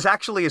 this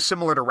actually is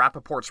similar to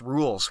Rappaport's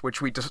rules,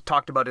 which we just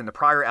talked about in the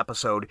prior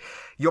episode.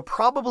 You'll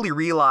probably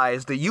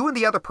realize that you and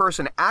the other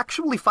person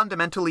actually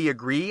fundamentally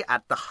agree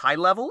at the high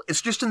level.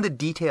 It's just in the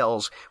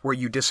details where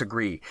you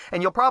disagree.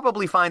 And you'll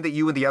probably find that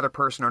you and the other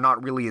person are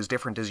not really as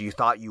different as you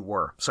thought you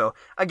were. So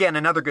again,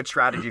 another good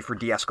strategy for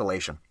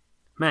de-escalation.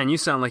 Man, you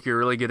sound like you're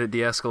really good at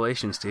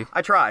de-escalation, Steve.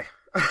 I try.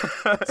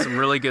 Some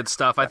really good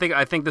stuff. I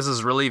think this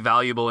is really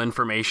valuable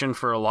information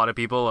for a lot of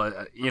people,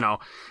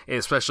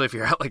 especially if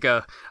you're at like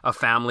a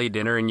family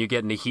dinner and you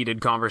get into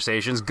heated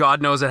conversations.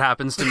 God knows it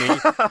happens to me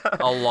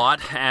a lot.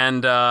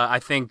 And I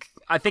think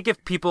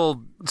if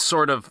people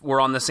sort of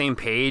were on the same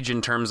page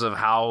in terms of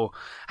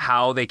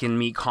how they can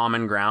meet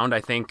common ground,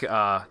 I think,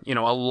 a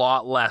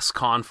lot less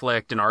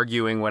conflict and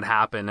arguing would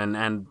happen,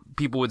 and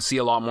people would see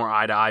a lot more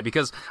eye to eye,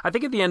 because I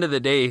think at the end of the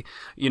day,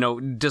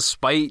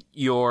 despite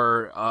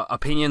your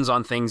opinions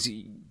on things,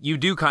 you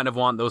do kind of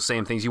want those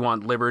same things. You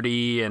want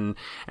liberty and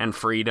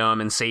freedom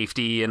and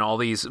safety and all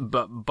these,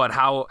 but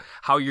how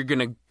you're going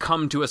to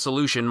come to a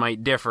solution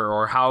might differ,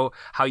 or how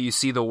you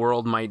see the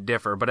world might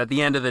differ. But at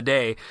the end of the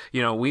day,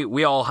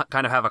 we all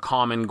kind of have a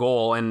common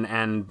goal,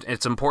 and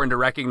it's important to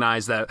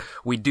recognize that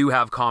we do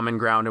have common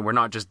ground and we're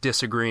not just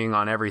disagreeing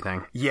on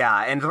everything.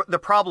 Yeah, and the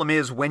problem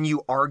is when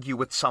you argue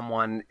with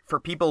someone, for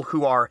people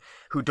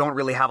who don't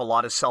really have a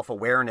lot of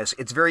self-awareness,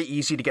 it's very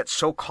easy to get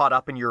so caught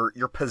up in your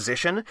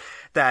position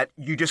that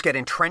you just get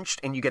entrenched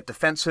and you get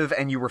defensive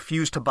and you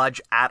refuse to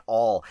budge at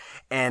all.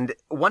 And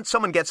once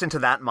someone gets into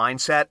that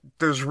mindset,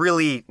 there's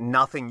really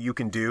nothing you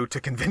can do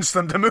to convince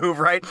them to move,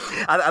 right?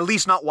 At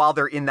least not while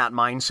they're in that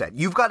mindset.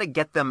 You've got to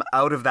get them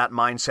out of that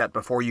mindset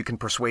before you can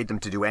persuade them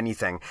to do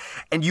anything.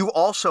 And you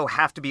also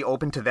have to be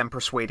open to them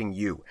persuading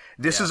you.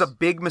 This is a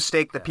big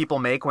mistake that people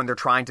make when they're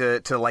trying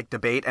to like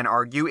debate and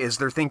argue, is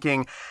they're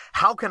thinking,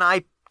 how can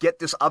I get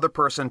this other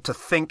person to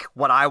think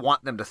what I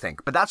want them to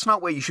think? But that's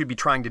not what you should be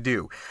trying to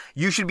do.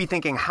 You should be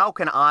thinking, how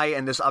can I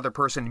and this other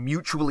person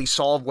mutually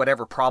solve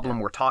whatever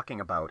problem we're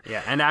talking about?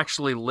 Yeah, and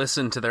actually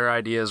listen to their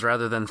ideas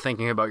rather than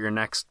thinking about your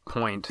next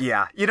point.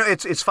 Yeah.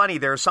 It's funny.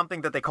 There's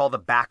something that they call the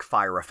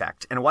backfire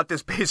effect. And what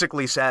this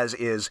basically says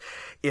is,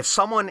 if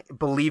someone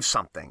believes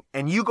something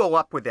and you go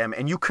up with them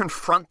and you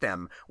confront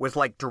them with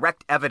like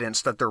direct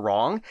evidence that they're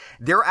wrong,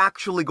 they're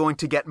actually going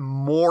to get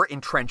more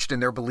entrenched in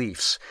their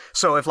beliefs.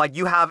 So if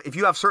you have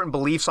certain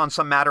beliefs on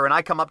some matter and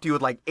I come up to you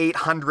with like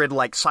 800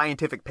 like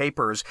scientific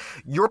papers,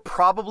 you're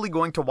probably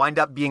going to wind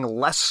up being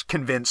less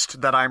convinced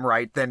that I'm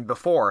right than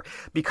before,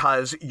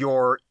 because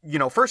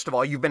first of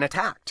all, you've been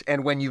attacked.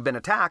 And when you've been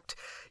attacked,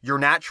 your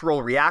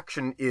natural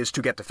reaction is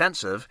to get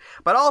defensive,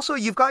 but also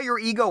you've got your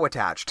ego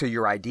attached to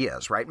your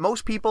ideas, right?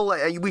 Most people,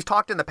 we've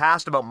talked in the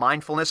past about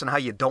mindfulness and how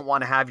you don't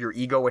want to have your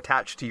ego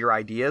attached to your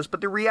ideas,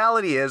 but the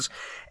reality is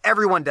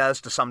everyone does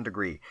to some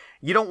degree.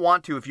 You don't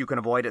want to if you can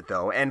avoid it,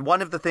 though. And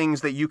one of the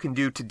things that you can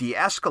do to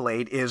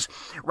de-escalate is,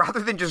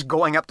 rather than just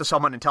going up to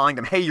someone and telling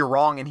them, hey, you're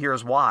wrong and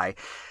here's why,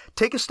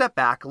 take a step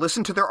back,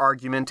 listen to their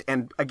argument,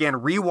 and again,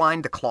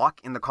 rewind the clock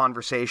in the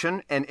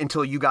conversation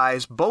until you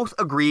guys both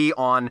agree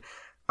on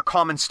a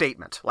common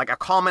statement, like a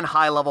common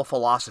high-level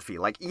philosophy.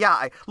 Like,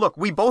 look,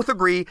 we both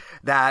agree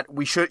that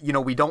we should,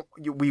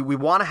 we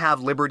want to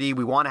have liberty,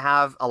 we want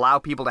to allow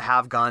people to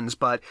have guns,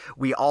 but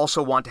we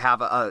also want to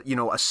have a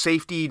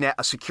safety net,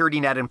 a security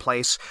net in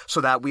place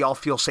so that we all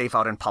feel safe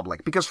out in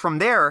public. Because from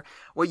there,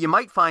 what you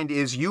might find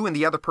is you and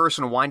the other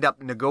person wind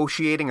up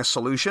negotiating a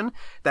solution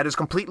that is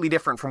completely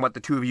different from what the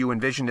two of you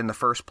envisioned in the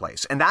first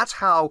place. And that's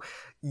how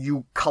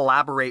you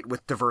collaborate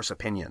with diverse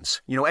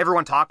opinions.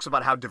 Everyone talks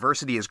about how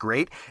diversity is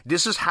great.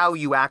 This is how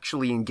you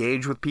actually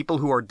engage with people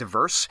who are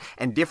diverse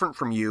and different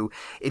from you.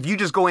 If you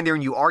just go in there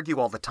and you argue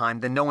all the time,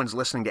 then no one's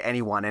listening to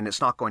anyone and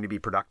it's not going to be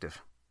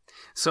productive.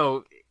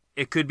 So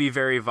it could be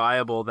very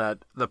viable that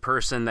the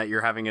person that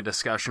you're having a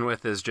discussion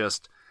with is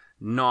just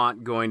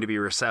not going to be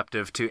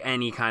receptive to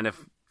any kind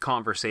of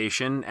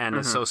conversation and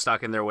is so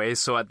stuck in their ways.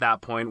 So at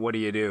that point, what do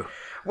you do?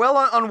 Well,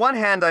 on one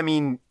hand, I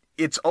mean,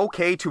 it's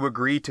okay to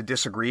agree to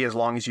disagree as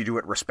long as you do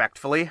it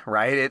respectfully,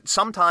 right?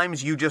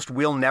 Sometimes you just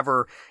will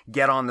never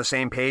get on the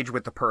same page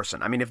with the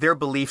person. I mean, if their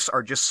beliefs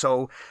are just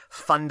so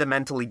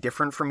fundamentally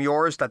different from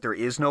yours that there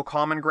is no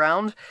common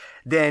ground,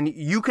 then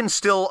you can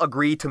still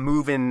agree to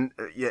move in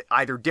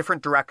either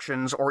different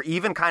directions or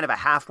even kind of a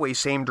halfway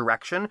same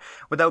direction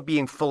without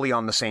being fully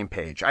on the same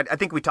page. I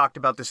think we talked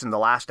about this in the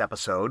last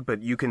episode,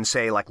 but you can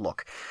say, like,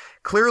 look,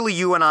 clearly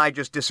you and I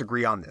just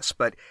disagree on this,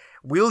 but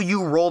will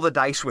you roll the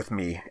dice with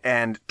me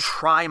and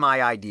try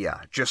my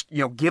idea? Just,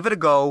 give it a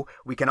go.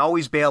 We can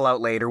always bail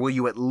out later. Will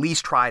you at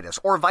least try this?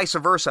 Or vice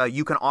versa,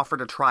 you can offer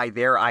to try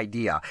their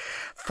idea.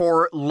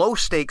 For low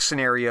stakes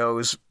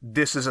scenarios,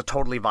 this is a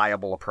totally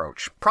viable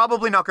approach.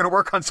 Probably not going to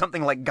work on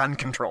something like gun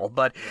control,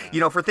 but,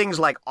 for things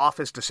like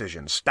office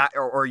decisions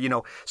or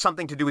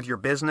something to do with your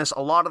business,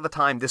 a lot of the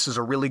time, this is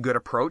a really good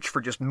approach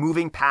for just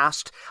moving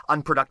past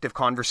unproductive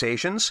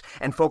conversations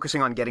and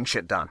focusing on getting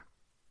shit done.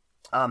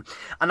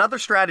 Another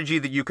strategy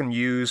that you can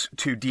use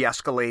to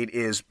de-escalate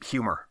is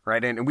humor,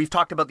 right? And we've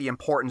talked about the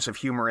importance of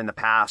humor in the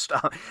past.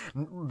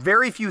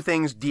 Very few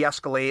things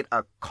de-escalate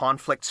a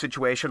conflict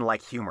situation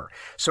like humor.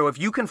 So if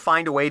you can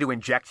find a way to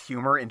inject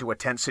humor into a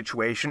tense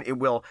situation, it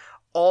will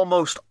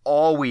almost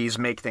always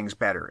make things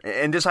better.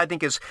 And this, I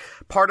think, is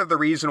part of the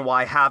reason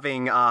why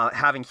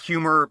having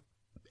humor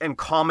and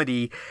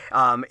comedy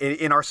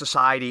in our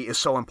society is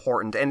so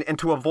important. And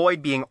to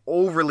avoid being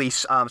overly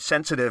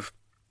sensitive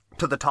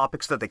to the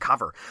topics that they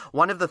cover.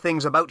 One of the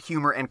things about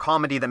humor and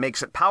comedy that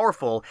makes it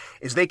powerful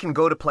is they can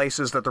go to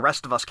places that the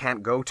rest of us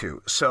can't go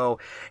to. So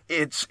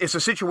it's a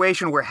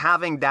situation where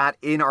having that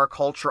in our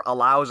culture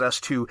allows us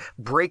to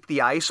break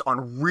the ice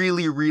on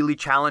really, really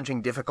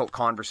challenging, difficult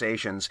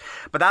conversations.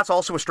 But that's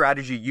also a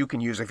strategy you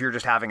can use if you're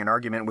just having an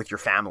argument with your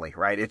family,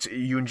 right?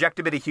 You inject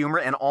a bit of humor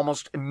and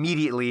almost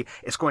immediately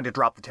it's going to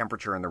drop the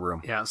temperature in the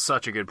room. Yeah,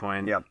 such a good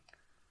point. Yeah.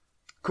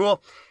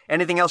 Cool.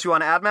 Anything else you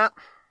want to add, Matt?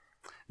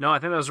 No, I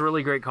think that was a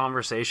really great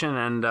conversation.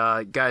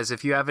 And guys,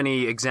 if you have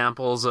any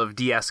examples of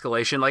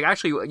de-escalation, like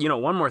actually,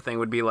 one more thing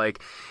would be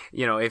like,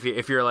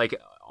 if you're like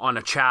on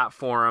a chat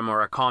forum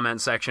or a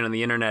comment section on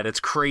the internet, it's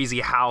crazy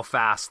how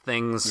fast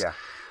things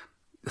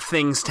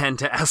tend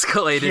to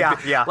escalate.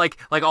 Yeah.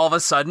 Like all of a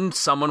sudden,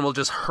 someone will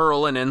just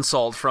hurl an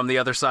insult from the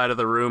other side of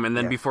the room, and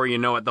then before you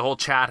know it, the whole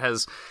chat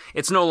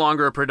it's no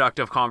longer a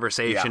productive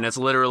conversation. Yeah. It's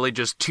literally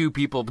just two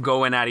people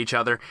going at each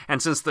other,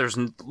 and since there's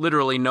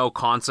literally no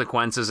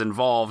consequences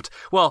involved,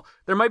 well,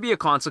 there might be a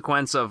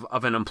consequence of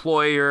an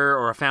employer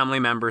or a family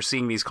member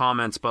seeing these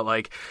comments, but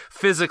like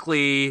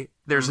physically,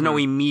 there's no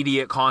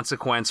immediate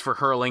consequence for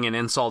hurling an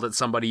insult at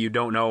somebody you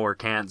don't know or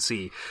can't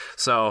see.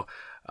 So,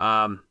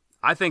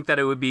 I think that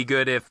it would be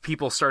good if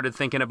people started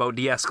thinking about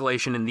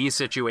de-escalation in these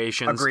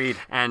situations. Agreed.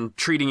 And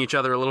treating each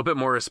other a little bit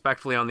more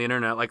respectfully on the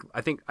internet. Like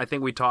I think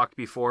we talked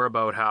before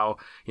about how,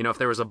 if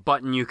there was a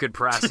button you could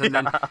press and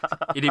then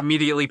it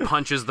immediately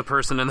punches the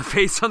person in the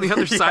face on the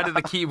other side of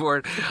the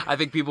keyboard. I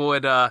think people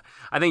would, I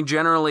think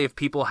generally if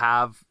people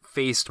have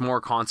faced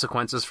more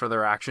consequences for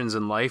their actions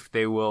in life,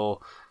 they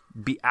will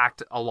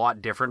act a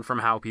lot different from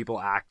how people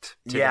act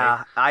today.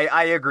 Yeah,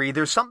 I agree.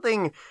 There's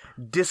something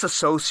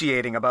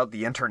disassociating about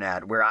the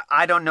internet where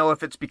I don't know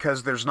if it's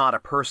because there's not a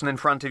person in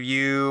front of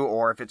you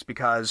or if it's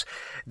because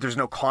there's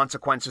no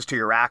consequences to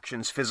your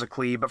actions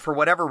physically, but for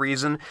whatever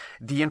reason,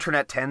 the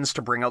internet tends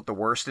to bring out the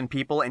worst in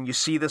people, and you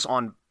see this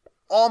on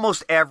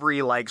almost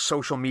every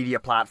social media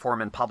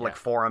platform and public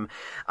forum.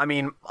 I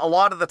mean, a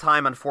lot of the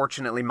time,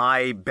 unfortunately,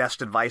 my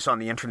best advice on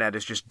the internet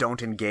is just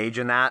don't engage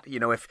in that.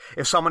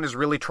 If someone is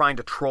really trying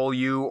to troll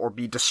you or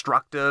be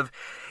destructive,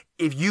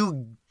 if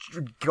you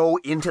go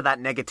into that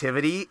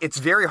negativity, it's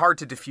very hard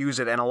to diffuse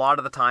it, and a lot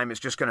of the time it's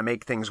just going to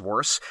make things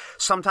worse.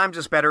 Sometimes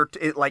it's better,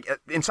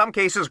 in some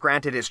cases,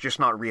 granted, it's just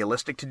not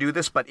realistic to do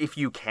this, but if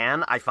you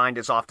can, I find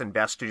it's often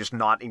best to just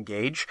not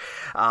engage.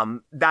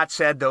 That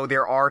said, though,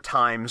 there are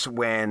times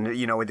when,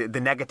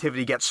 the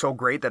negativity gets so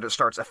great that it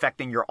starts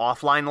affecting your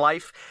offline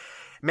life.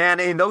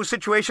 Man, in those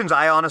situations,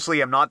 I honestly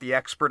am not the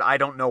expert. I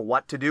don't know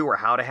what to do or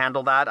how to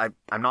handle that.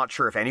 I'm not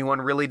sure if anyone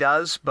really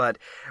does, but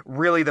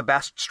really the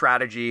best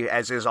strategy,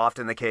 as is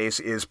often the case,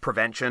 is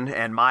prevention.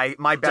 And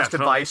my best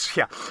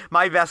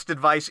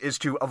advice is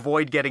to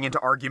avoid getting into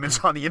arguments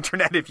on the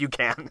internet if you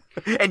can.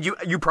 And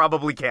you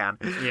probably can.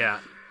 Yeah.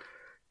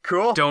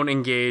 Cool. Don't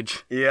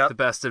engage. Yeah. The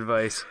best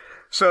advice.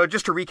 So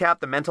just to recap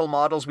the mental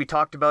models we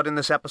talked about in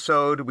this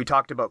episode, we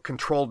talked about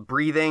controlled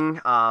breathing.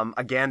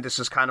 Again, this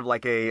is kind of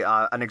like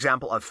an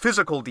example of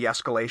physical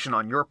de-escalation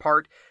on your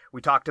part.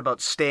 We talked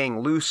about staying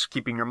loose,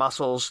 keeping your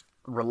muscles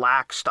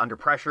relaxed under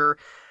pressure.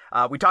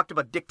 We talked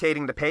about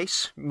dictating the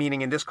pace,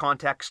 meaning in this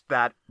context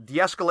that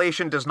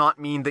de-escalation does not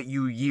mean that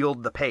you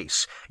yield the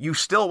pace. You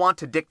still want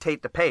to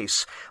dictate the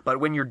pace, but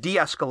when you're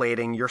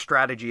de-escalating, your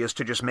strategy is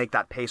to just make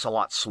that pace a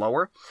lot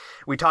slower.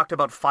 We talked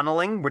about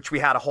funneling, which we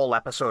had a whole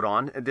episode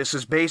on. This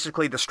is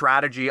basically the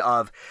strategy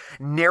of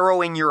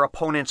narrowing your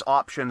opponent's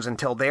options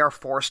until they are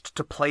forced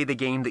to play the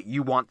game that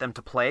you want them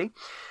to play.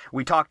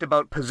 We talked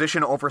about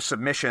position over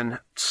submission,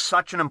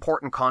 such an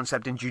important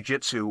concept in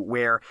jiu-jitsu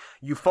where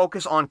you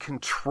focus on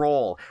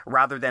control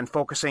rather than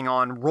focusing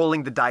on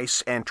rolling the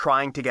dice and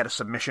trying to get a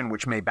submission,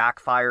 which may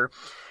backfire.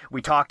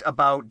 We talked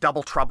about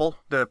double trouble,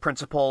 the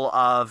principle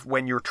of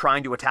when you're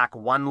trying to attack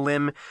one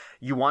limb,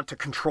 you want to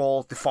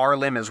control the far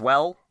limb as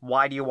well.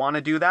 Why do you want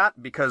to do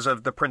that? Because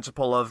of the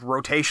principle of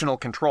rotational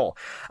control.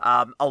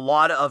 A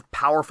lot of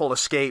powerful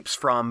escapes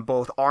from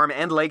both arm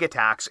and leg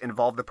attacks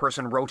involve the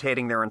person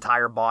rotating their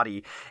entire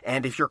body.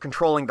 And if you're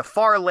controlling the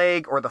far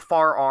leg or the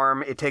far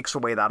arm, it takes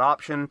away that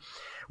option.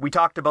 We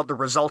talked about the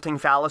resulting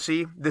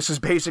fallacy. This is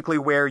basically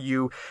where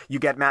you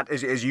get, Matt,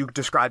 as you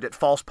described it,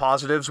 false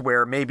positives,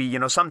 where maybe,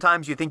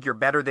 sometimes you think you're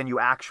better than you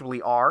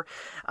actually are.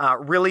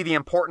 Really, the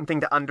important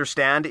thing to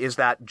understand is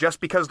that just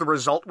because the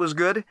result was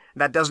good,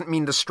 that doesn't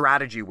mean the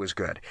strategy was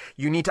good.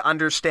 You need to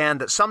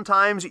understand that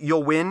sometimes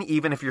you'll win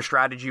even if your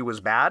strategy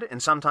was bad,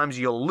 and sometimes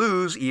you'll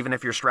lose even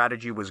if your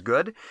strategy was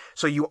good.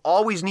 So you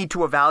always need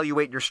to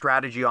evaluate your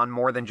strategy on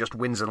more than just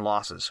wins and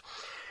losses.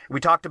 We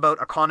talked about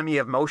economy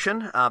of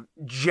motion.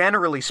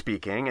 Generally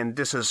speaking, and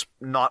this is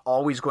not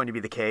always going to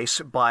be the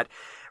case, but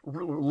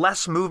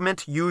less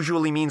movement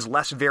usually means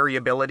less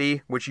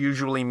variability, which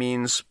usually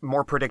means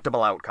more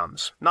predictable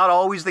outcomes. Not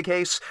always the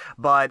case,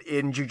 but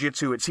in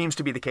jiu-jitsu, it seems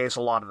to be the case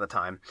a lot of the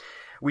time.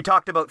 We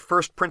talked about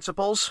first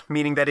principles,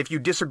 meaning that if you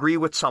disagree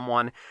with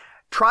someone,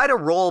 try to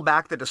roll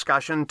back the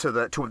discussion to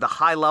the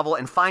high level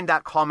and find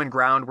that common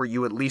ground where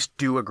you at least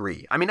do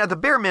agree. I mean, at the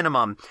bare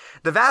minimum,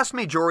 the vast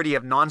majority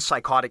of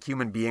non-psychotic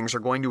human beings are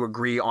going to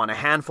agree on a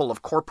handful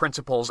of core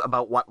principles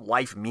about what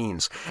life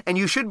means. And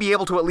you should be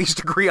able to at least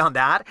agree on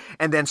that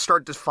and then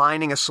start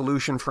defining a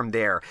solution from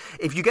there.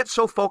 If you get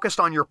so focused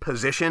on your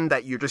position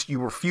that you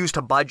refuse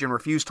to budge and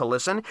refuse to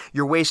listen,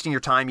 you're wasting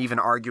your time even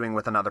arguing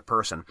with another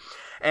person.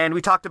 And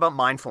we talked about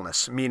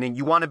mindfulness, meaning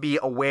you want to be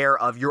aware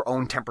of your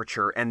own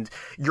temperature and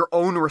your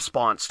own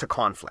response to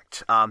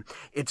conflict.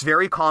 It's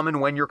very common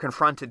when you're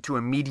confronted to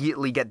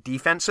immediately get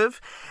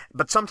defensive,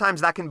 but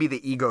sometimes that can be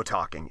the ego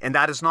talking. And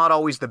that is not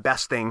always the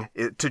best thing,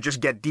 to just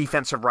get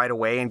defensive right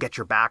away and get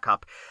your back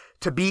up.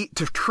 To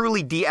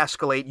truly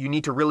de-escalate, you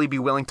need to really be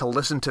willing to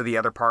listen to the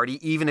other party,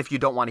 even if you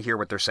don't want to hear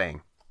what they're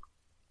saying.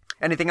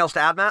 Anything else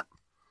to add, Matt?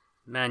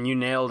 Man, you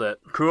nailed it.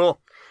 Cool.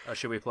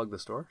 Should we plug the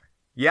store?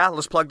 Yeah,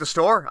 let's plug the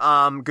store.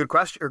 Good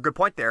question, or good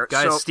point there.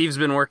 Guys, Steve's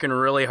been working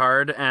really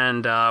hard,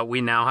 and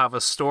we now have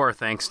a store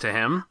thanks to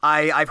him.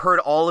 I've heard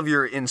all of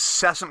your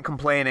incessant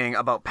complaining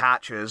about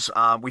patches.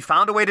 We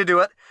found a way to do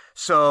it.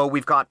 So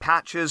we've got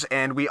patches,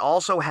 and we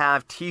also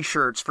have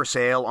t-shirts for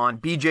sale on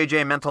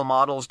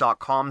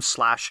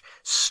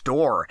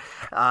bjjmentalmodels.com/store.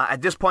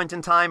 At this point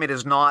in time, it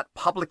is not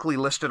publicly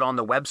listed on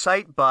the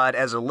website, but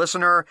as a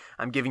listener,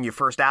 I'm giving you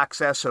first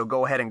access, so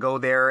go ahead and go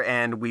there,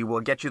 and we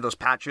will get you those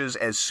patches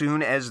as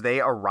soon as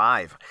they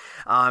arrive.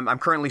 I'm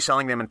currently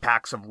selling them in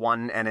packs of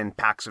 1 and in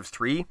packs of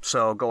 3,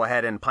 so go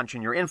ahead and punch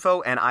in your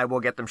info, and I will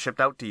get them shipped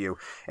out to you.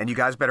 And you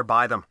guys better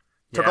buy them.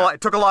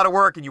 It took a lot of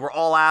work, and you were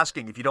all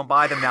asking. If you don't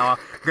buy them now,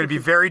 you're going to be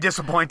very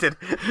disappointed.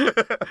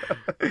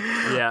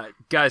 Yeah,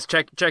 guys,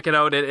 check it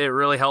out. It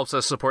really helps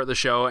us support the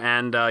show,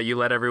 and you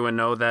let everyone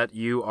know that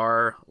you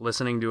are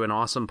listening to an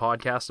awesome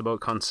podcast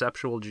about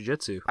conceptual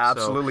jiu-jitsu.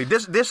 Absolutely.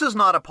 So, this is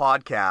not a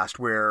podcast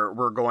where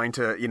we're going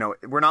to,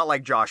 we're not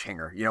like Josh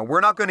Hinger.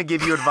 We're not going to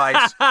give you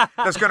advice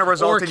that's going to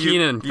result in you... Or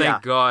Keenan,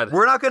 thank God.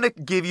 We're not going to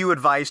give you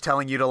advice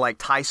telling you to,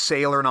 tie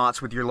sailor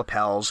knots with your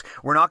lapels.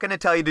 We're not going to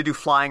tell you to do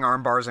flying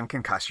arm bars and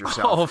concuss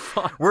yourself. Oh,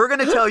 fuck. We're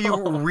going to tell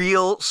you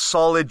real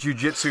solid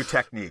jiu-jitsu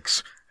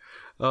techniques.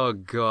 Oh,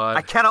 God.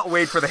 I cannot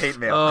wait for the hate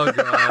mail. Oh,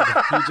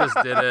 God. You just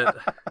did it.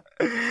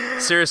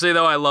 Seriously,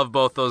 though, I love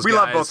both those guys. We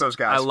love both those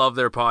guys. I love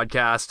their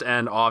podcast,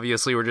 and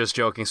obviously we're just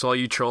joking. So all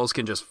you trolls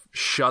can just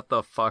shut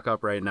the fuck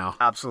up right now.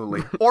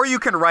 Absolutely. Or you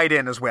can write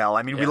in as well.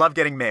 I mean, we love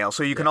getting mail,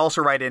 so you can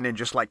also write in and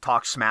just,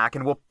 talk smack,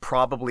 and we'll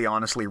probably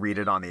honestly read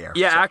it on the air.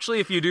 Yeah,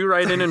 actually, if you do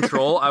write in and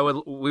troll,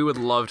 we would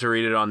love to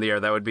read it on the air.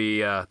 That would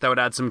be that would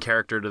add some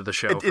character to the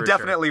show. It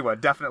definitely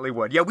would. Definitely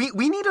would. Yeah, we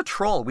need a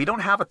troll. We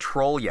don't have a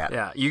troll yet.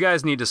 Yeah, you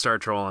guys need to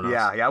start trolling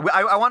us. Yeah.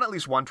 I want at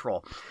least one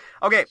troll.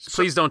 Okay,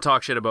 please don't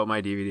talk shit about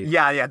my DVD.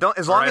 Yeah. Don't,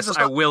 as long as it's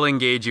not, I will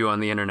engage you on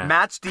the internet.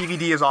 Matt's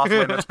DVD is off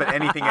limits, but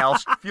anything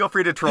else, feel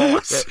free to troll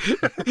us.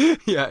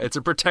 Yeah, it's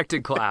a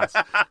protected class.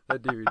 That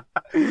DVD.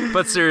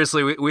 But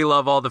seriously, we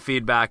love all the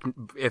feedback.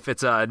 If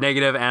it's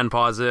negative and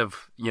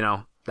positive,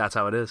 that's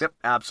how it is. Yep,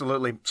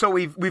 absolutely. So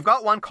we've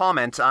got one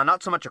comment,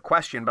 not so much a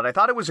question, but I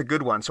thought it was a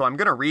good one, so I'm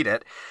going to read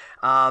it.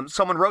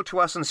 Someone wrote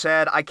to us and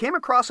said, I came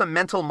across a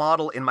mental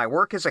model in my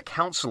work as a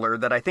counselor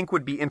that I think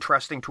would be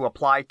interesting to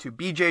apply to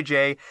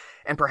BJJ,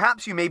 and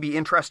perhaps you may be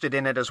interested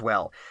in it as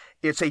well.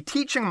 It's a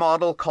teaching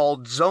model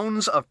called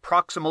Zones of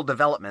Proximal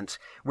Development,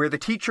 where the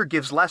teacher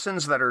gives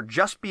lessons that are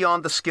just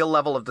beyond the skill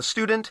level of the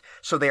student,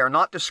 so they are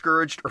not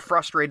discouraged or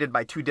frustrated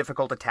by too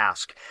difficult a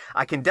task.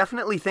 I can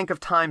definitely think of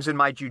times in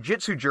my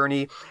jiu-jitsu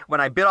journey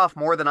when I bit off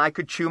more than I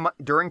could chew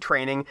during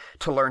training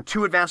to learn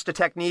too advanced a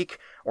technique,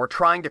 or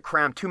trying to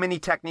cram too many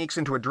techniques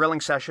into a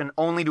drilling session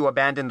only to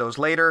abandon those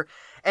later.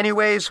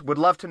 Anyways, would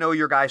love to know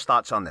your guys'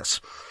 thoughts on this.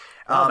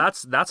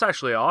 That's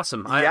actually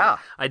awesome. Yeah.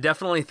 I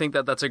definitely think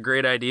that that's a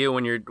great idea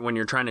when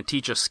you're trying to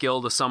teach a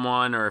skill to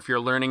someone, or if you're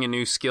learning a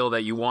new skill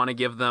that you want to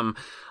give them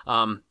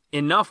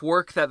enough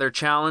work that they're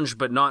challenged,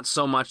 but not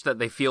so much that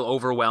they feel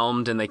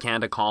overwhelmed and they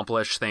can't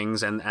accomplish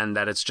things, and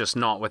that it's just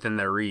not within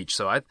their reach.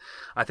 So I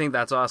think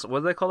that's awesome.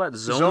 What do they call that?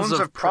 Zones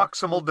of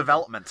proximal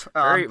development.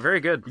 Very, very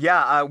good.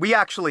 Yeah, we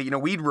actually,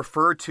 we'd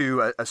referred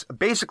to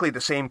basically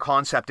the same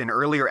concept in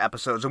earlier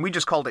episodes, and we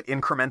just called it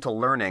incremental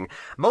learning,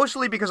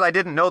 mostly because I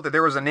didn't know that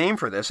there was a name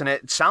for this, and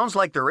it sounds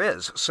like there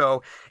is.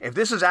 So if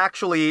this is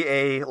actually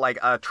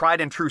a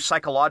tried and true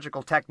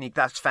psychological technique,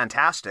 that's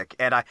fantastic.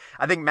 And I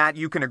think, Matt,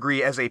 you can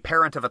agree, as a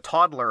parent of a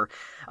toddler,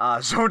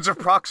 zones of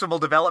proximal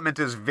development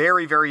is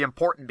very, very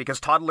important because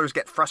toddlers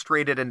get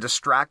frustrated and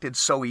distracted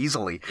so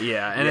easily.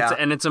 Yeah,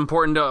 and it's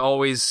important to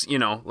always,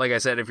 like I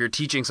said, if you're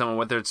teaching someone,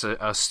 whether it's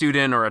a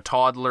student or a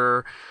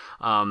toddler,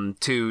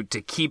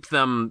 to keep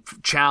them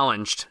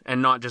challenged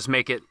and not just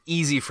make it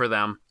easy for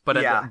them. But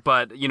at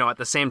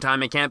the same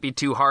time, it can't be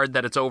too hard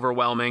that it's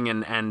overwhelming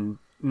and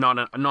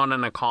not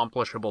an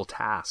accomplishable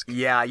task.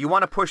 Yeah, you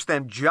want to push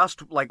them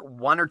just like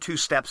 1 or 2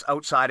 steps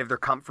outside of their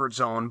comfort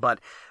zone, but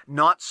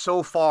not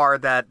so far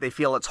that they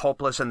feel it's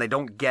hopeless and they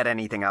don't get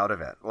anything out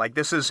of it. Like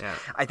this is,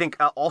 I think,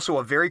 also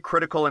a very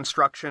critical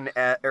instruction,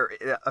 or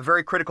a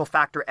very critical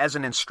factor as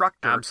an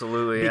instructor.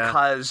 Absolutely,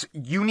 because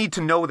you need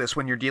to know this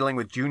when you're dealing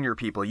with junior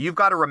people. You've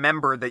got to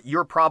remember that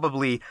you're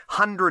probably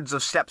hundreds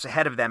of steps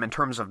ahead of them in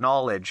terms of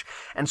knowledge.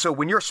 And so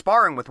when you're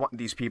sparring with one of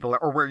these people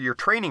or where you're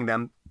training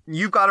them,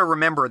 you've got to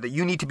remember that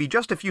you need to be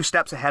just a few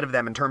steps ahead of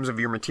them in terms of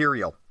your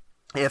material.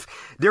 If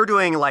they're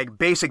doing like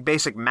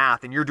basic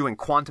math and you're doing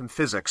quantum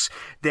physics,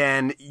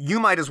 then you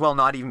might as well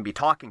not even be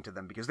talking to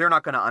them because they're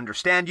not going to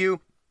understand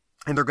you.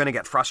 And they're going to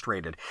get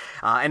frustrated.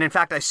 And in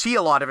fact, I see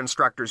a lot of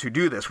instructors who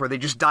do this, where they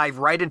just dive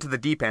right into the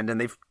deep end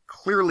and they've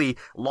clearly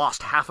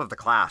lost half of the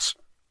class.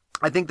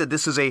 I think that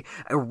this is a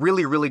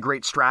really, really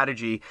great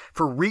strategy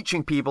for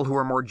reaching people who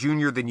are more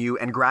junior than you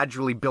and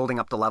gradually building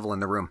up the level in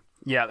the room.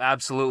 Yeah,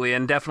 absolutely.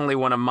 And definitely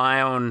one of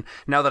my own,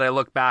 now that I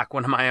look back,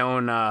 one of my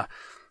own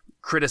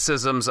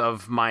criticisms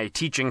of my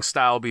teaching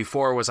style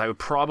before was I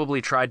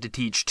probably tried to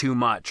teach too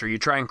much, or you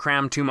try and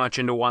cram too much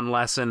into one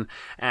lesson.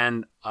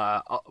 And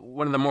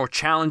one of the more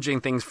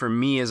challenging things for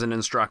me as an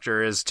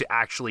instructor is to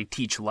actually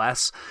teach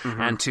less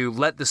and to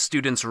let the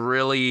students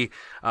really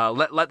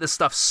let this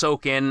stuff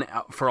soak in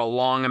for a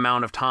long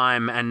amount of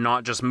time and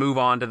not just move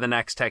on to the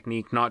next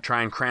technique, not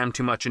try and cram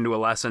too much into a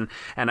lesson.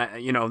 And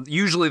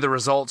usually the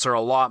results are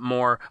a lot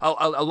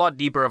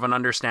deeper of an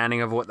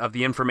understanding of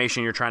the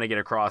information you're trying to get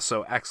across.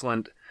 So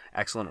excellent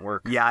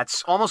work. Yeah,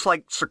 it's almost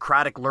like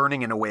Socratic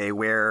learning in a way,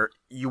 where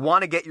you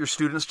want to get your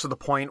students to the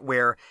point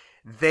where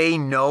they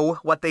know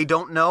what they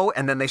don't know,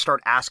 and then they start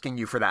asking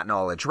you for that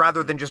knowledge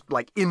rather than just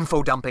like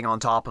info dumping on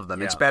top of them.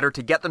 Yeah. It's better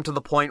to get them to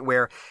the point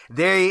where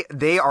they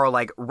are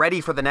like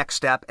ready for the next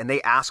step and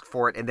they ask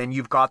for it, and then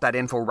you've got that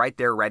info right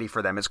there ready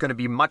for them. It's going to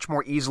be much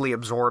more easily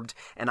absorbed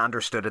and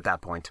understood at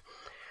that point.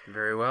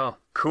 Very well.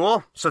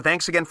 Cool. So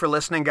thanks again for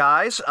listening,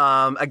 guys.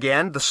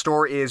 Again, the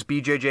store is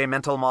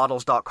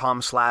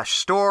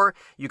bjjmentalmodels.com/store.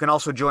 You can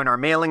also join our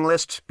mailing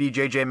list,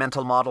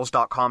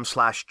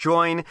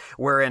 bjjmentalmodels.com/join,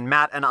 wherein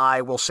Matt and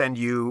I will send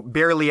you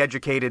barely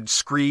educated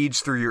screeds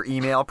through your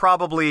email,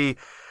 probably,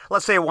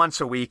 let's say, once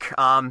a week.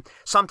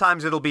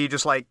 Sometimes it'll be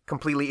just like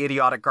completely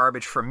idiotic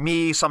garbage from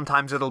me.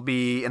 Sometimes it'll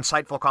be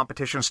insightful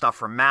competition stuff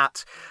from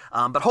Matt.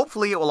 But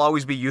hopefully it will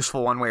always be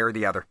useful one way or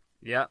the other.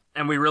 Yeah,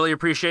 and we really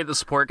appreciate the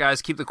support,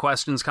 guys. Keep the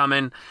questions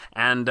coming.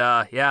 And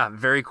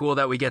very cool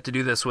that we get to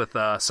do this with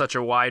such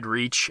a wide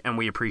reach, and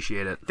we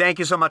appreciate it. Thank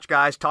you so much,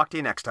 guys. Talk to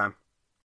you next time.